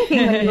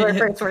when you were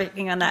first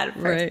working on that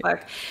first book,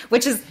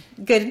 which is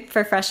good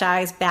for fresh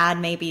eyes, bad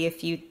maybe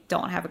if you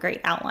don't have a great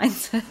outline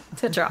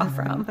to draw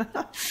from.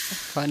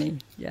 Funny.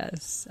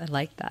 Yes. I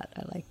like that.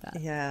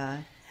 Yeah.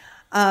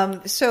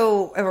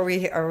 So are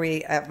we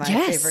at my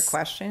favorite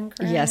question,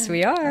 Corinne? Yes,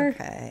 we are.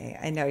 Okay.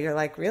 I know you're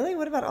like, really?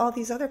 What about all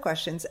these other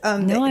questions?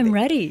 No, I'm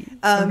ready.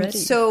 I'm ready.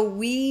 So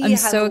we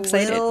have a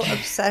little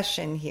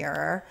obsession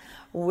here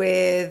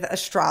with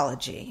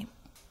astrology.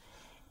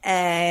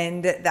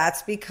 And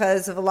that's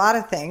because of a lot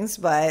of things,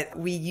 but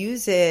we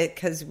use it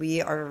because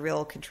we are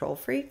real control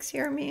freaks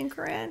here, me and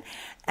Corinne.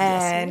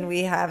 And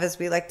we have, as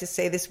we like to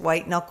say, this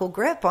white knuckle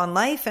grip on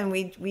life. And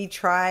we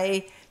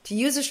try to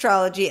use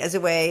astrology as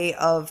a way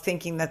of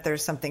thinking that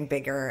there's something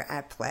bigger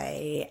at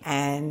play,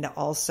 and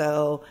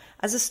also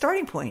as a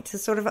starting point to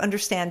sort of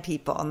understand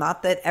people.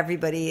 Not that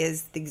everybody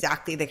is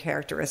exactly the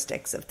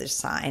characteristics of this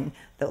sign,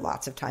 though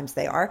lots of times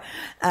they are.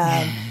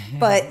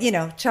 But,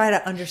 try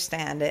to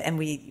understand it. And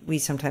we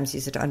sometimes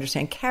use it to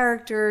understand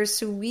characters.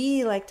 So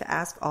we like to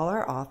ask all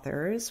our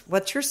authors,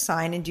 what's your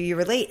sign and do you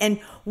relate? And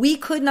we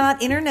could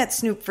not internet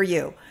snoop for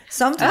you.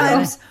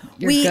 Sometimes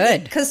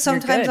because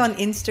sometimes on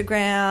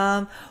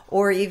Instagram,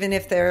 or even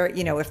if they're,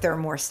 if they're a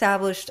more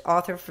established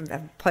author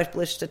have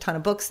published a ton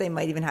of books, they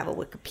might even have a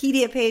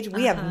Wikipedia page.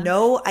 We have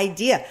no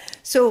idea.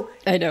 So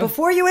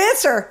before you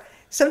answer,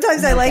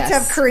 sometimes I like to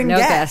have Corinne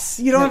guess.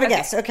 You don't have a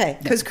guess. Okay.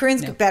 Because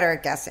Corinne's better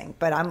at guessing,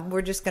 but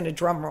we're just going to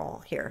drum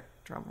roll here.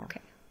 Drum roll.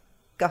 Okay.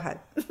 Go ahead.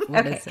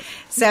 Okay.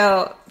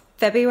 So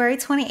February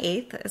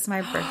 28th is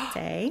my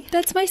birthday.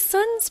 That's my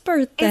son's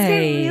birthday.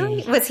 Is it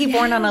really? Was he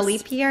born on a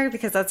leap year?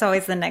 Because that's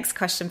always the next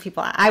question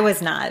people ask. I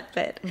was not,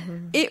 but...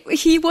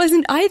 He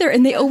wasn't either.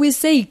 And they always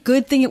say,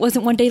 good thing it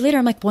wasn't one day later.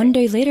 I'm like, one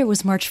day later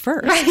was March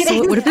 1st. Right, so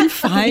it would have been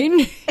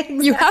fine.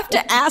 Exactly. You have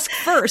to ask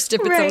first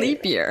if it's a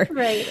leap year.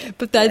 Right.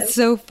 But that's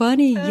so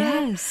funny.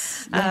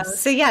 Yes.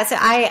 So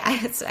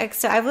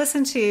I've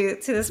listened to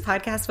this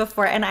podcast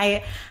before, and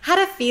I had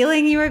a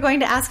feeling you were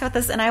going to ask about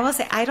this. And I will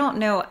say, I don't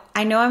know.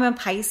 I know I'm a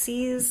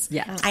Pisces.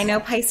 Yes. I know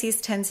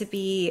Pisces tend to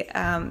be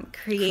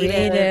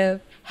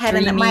creative.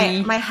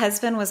 Dreamy. My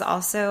husband was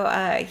also,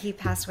 he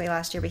passed away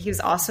last year, but he was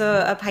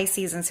also a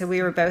Pisces. And so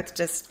we were both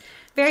just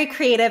very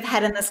creative,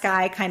 head in the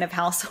sky kind of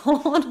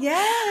household.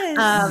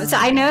 Yes. So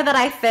I know that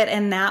I fit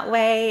in that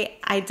way.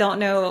 I don't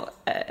know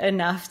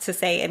enough to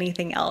say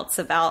anything else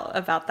about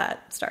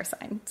that star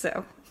sign.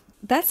 So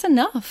that's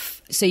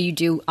enough. So you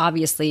do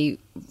obviously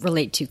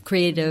relate to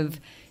creative,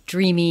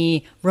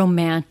 dreamy,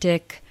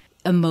 romantic,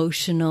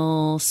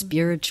 emotional,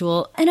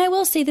 spiritual. And I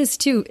will say this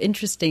too,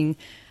 interesting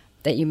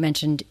that you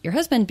mentioned your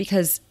husband,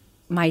 because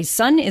my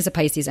son is a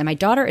Pisces and my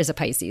daughter is a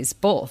Pisces,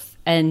 both.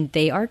 And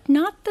they are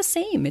not the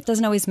same. It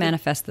doesn't always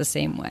manifest the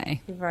same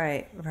way.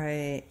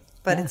 Right.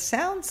 But it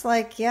sounds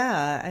like,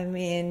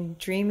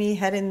 dreamy,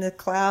 head in the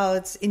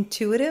clouds,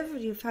 intuitive.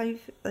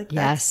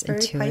 Yes, very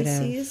intuitive.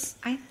 Pisces?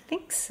 I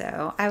think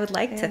so. I would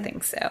like to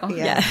think so.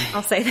 Yeah.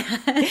 I'll say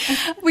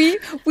that.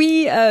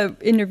 We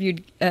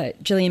interviewed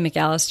Jillian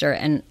McAllister,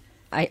 and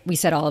we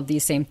said all of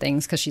these same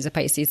things because she's a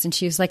Pisces, and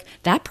she was like,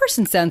 that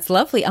person sounds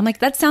lovely. I'm like,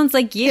 that sounds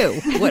like you.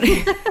 What?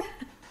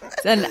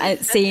 And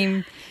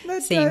same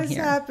does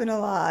here. Happen a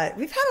lot.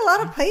 We've had a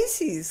lot of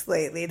Pisces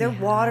lately. They're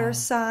water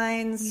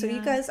signs. So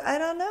you guys, I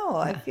don't know.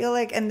 I feel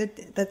like, and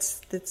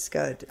that's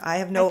good.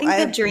 I think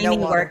the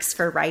dreaming works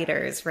for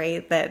writers,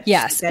 right? That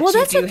yes. That well, you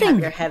that's do the thing. Have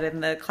your head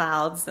in the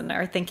clouds and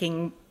are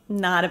thinking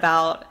not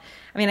about.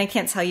 I mean, I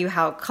can't tell you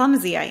how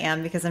clumsy I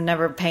am because I'm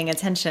never paying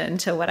attention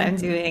to what I'm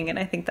doing. And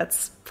I think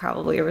that's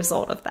probably a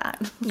result of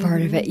that.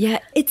 Part of it. Yeah.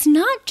 It's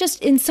not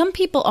just, and some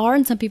people are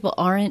and some people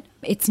aren't.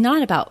 It's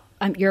not about,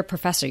 you're a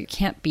professor. You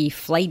can't be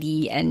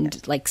flighty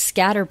and like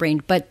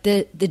scatterbrained, but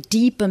the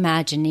deep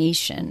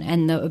imagination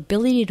and the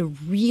ability to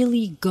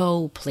really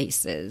go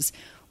places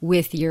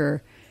with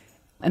your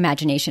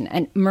imagination.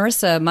 And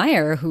Marissa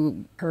Meyer,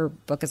 who her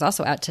book is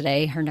also out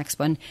today, her next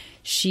one,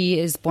 she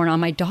is born on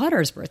my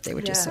daughter's birthday,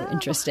 which is so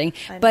interesting.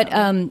 But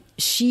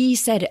she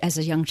said as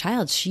a young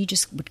child, she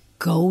just would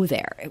go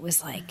there. It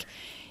was like,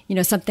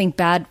 something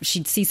bad.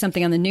 She'd see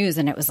something on the news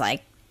and it was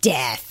like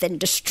death and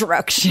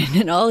destruction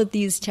and all of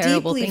these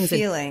terrible things.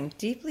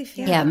 Deeply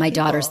feeling. Yeah, my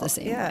daughter's the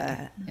same.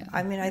 Yeah.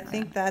 I mean, I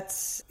think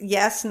that's,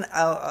 yes,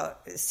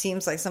 it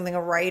seems like something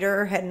a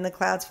writer, head in the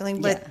clouds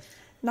feeling, but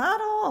not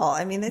all.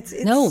 I mean, it's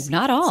no,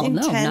 not all. It's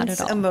intense no, not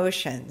at all.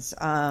 Emotions,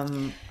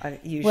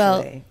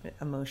 usually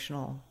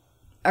emotional.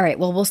 All right.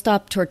 Well, we'll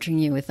stop torturing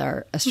you with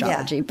our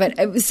astrology. Yeah.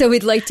 But so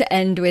we'd like to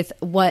end with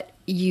what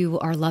you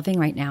are loving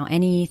right now.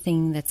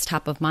 Anything that's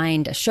top of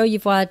mind, a show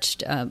you've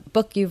watched, a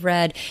book you've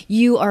read.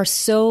 You are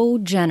so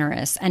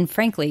generous and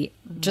frankly,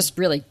 just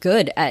really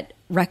good at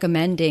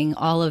recommending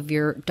all of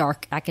your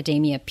dark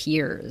academia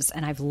peers.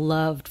 And I've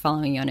loved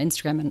following you on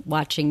Instagram and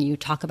watching you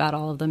talk about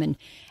all of them,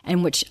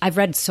 and which I've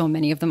read so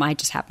many of them. I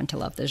just happen to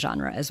love the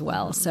genre as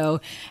well. So,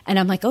 and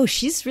I'm like, oh,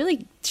 she's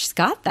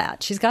got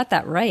that. She's got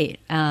that right.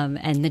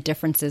 And the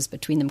differences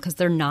between them, because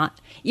they're not,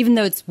 even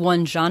though it's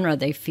one genre,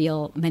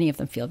 many of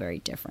them feel very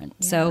different.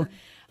 Yeah. So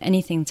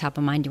anything top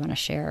of mind you want to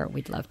share,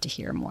 we'd love to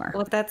hear more.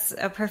 Well, that's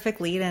a perfect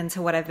lead into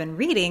what I've been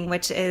reading,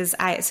 which is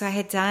I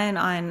had done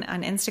on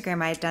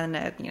Instagram, I had done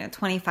a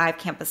 25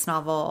 campus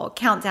novel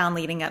countdown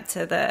leading up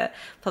to the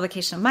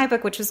publication of my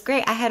book, which was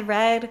great. I had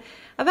read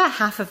about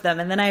half of them,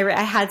 and then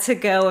I had to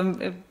go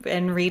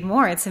and read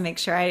more to make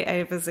sure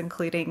I was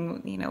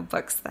including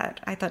books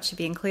that I thought should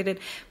be included.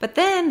 But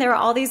then there were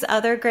all these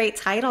other great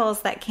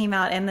titles that came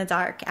out in the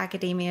dark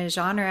academia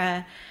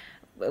genre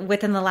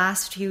within the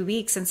last few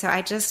weeks. And so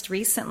I just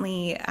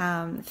recently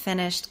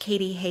finished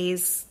Katie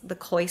Hayes' The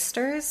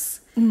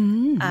Cloisters,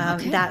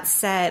 Okay. That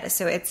said,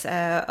 so it's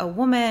a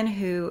woman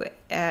who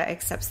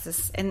accepts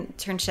this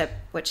internship,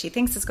 what she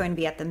thinks is going to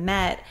be at the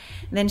Met.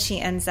 Then she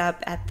ends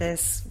up at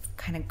this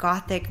kind of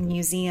Gothic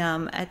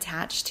museum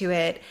attached to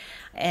it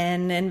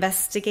and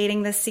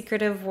investigating the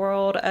secretive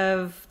world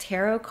of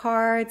tarot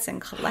cards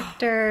and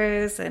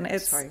collectors. And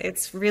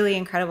it's really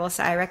incredible.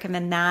 So I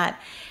recommend that.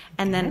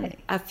 And then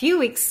a few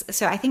weeks,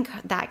 so I think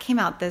that came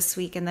out this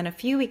week. And then a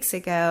few weeks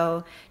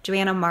ago,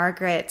 Joanna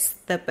Margaret's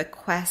The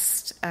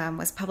Bequest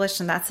was published,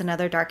 and that's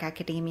another dark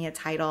academia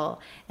title.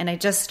 And I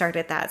just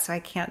started that, so I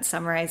can't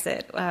summarize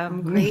it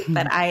great.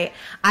 But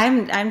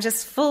I'm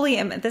just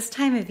fully, this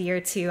time of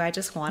year too, I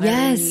just want to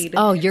read.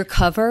 Oh, your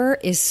cover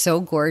is so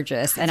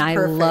gorgeous. And I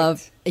perfect.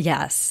 love,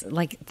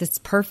 like it's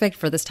perfect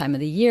for this time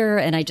of the year.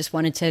 And I just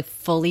wanted to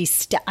fully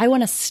I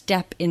want to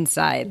step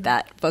inside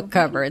that book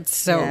cover. It's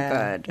so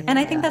good. And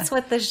I think that's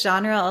what this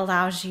genre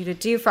allows you to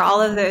do for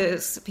all of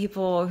those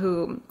people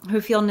who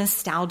feel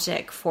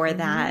nostalgic for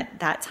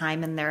that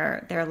time in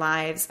their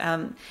lives.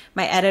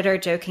 My editor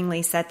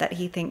jokingly said that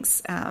he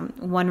thinks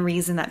one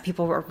reason that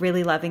people were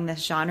really loving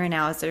this genre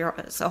now is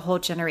there's a whole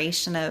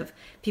generation of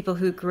people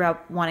who grew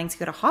up wanting to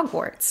go to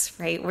Hogwarts,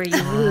 right? Where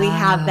you really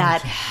have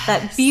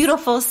that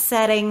beautiful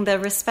setting, the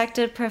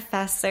respected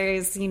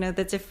professors,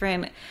 the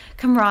different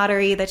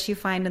camaraderie that you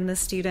find in the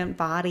student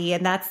body.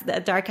 And that's the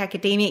dark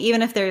academia,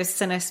 even if there's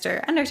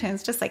sinister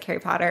undertones, just like Harry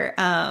Potter,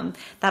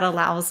 that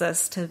allows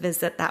us to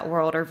visit that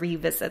world or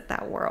revisit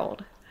that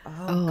world.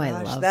 Oh gosh, I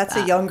love that's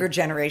that. a younger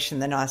generation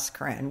than us,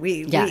 Corinne.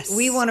 We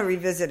want to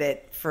revisit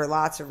it for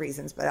lots of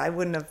reasons, but I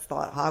wouldn't have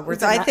thought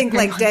Hogwarts. I think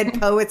like Dead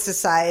Poet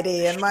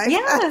Society and my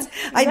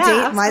I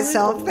date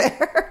myself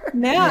there.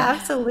 No,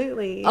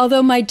 absolutely.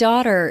 Although my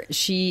daughter,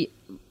 she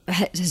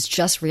has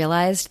just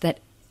realized that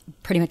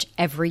pretty much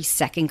every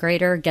second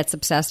grader gets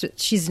obsessed with,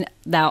 she's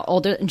now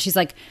older, and she's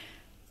like,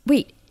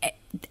 wait,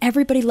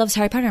 everybody loves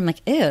Harry Potter. I'm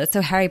like, ew, it's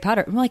so Harry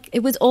Potter. I'm like,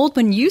 it was old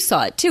when you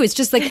saw it too. It's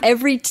just like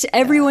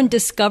everyone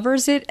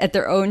discovers it at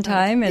their own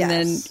time, and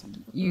then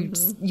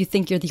you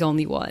think you're the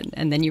only one,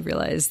 and then you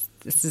realize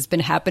this has been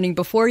happening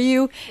before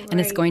you, and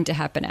it's going to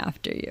happen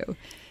after you.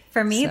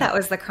 For me, that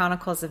was the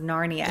Chronicles of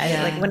Narnia.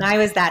 Yeah. Like when I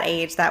was that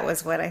age, that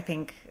was what I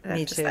think.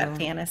 Me just too. that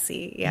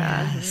fantasy,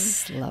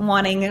 Mm-hmm.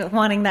 Love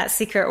wanting that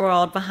secret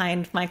world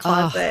behind my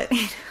closet.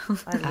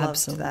 I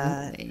loved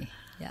that.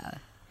 Yeah.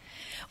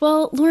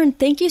 Well, Lauren,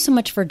 thank you so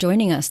much for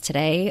joining us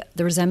today.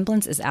 The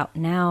Resemblance is out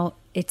now.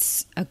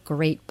 It's a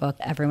great book.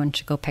 Everyone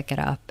should go pick it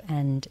up.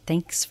 And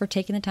thanks for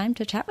taking the time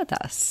to chat with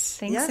us.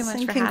 Thanks so much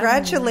and for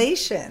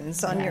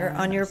congratulations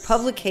on your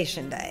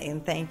publication day,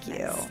 and thank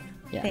you.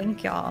 Yeah.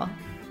 Thank y'all.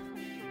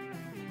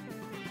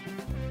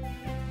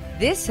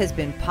 This has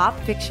been Pop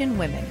Fiction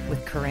Women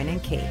with Corinne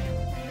and Kate.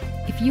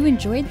 If you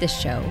enjoyed this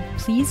show,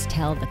 please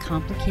tell the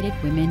complicated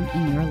women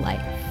in your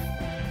life.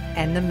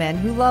 And the men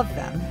who love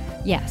them.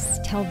 Yes,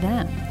 tell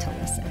them to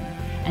listen.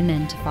 And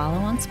then to follow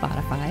on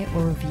Spotify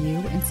or review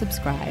and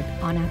subscribe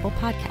on Apple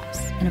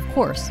Podcasts. And of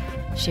course,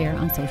 share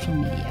on social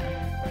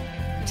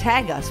media.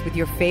 Tag us with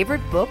your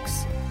favorite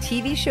books,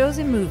 TV shows,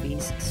 and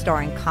movies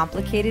starring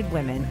complicated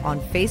women on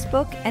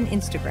Facebook and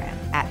Instagram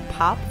at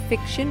Pop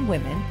Fiction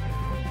Women,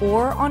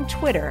 or on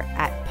Twitter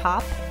at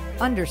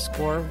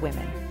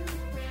 @pop_women.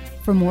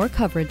 For more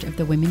coverage of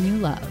the women you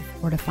love,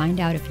 or to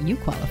find out if you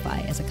qualify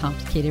as a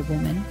complicated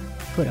woman,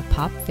 go to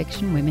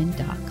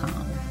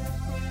popfictionwomen.com.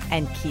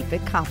 And keep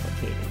it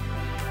complicated.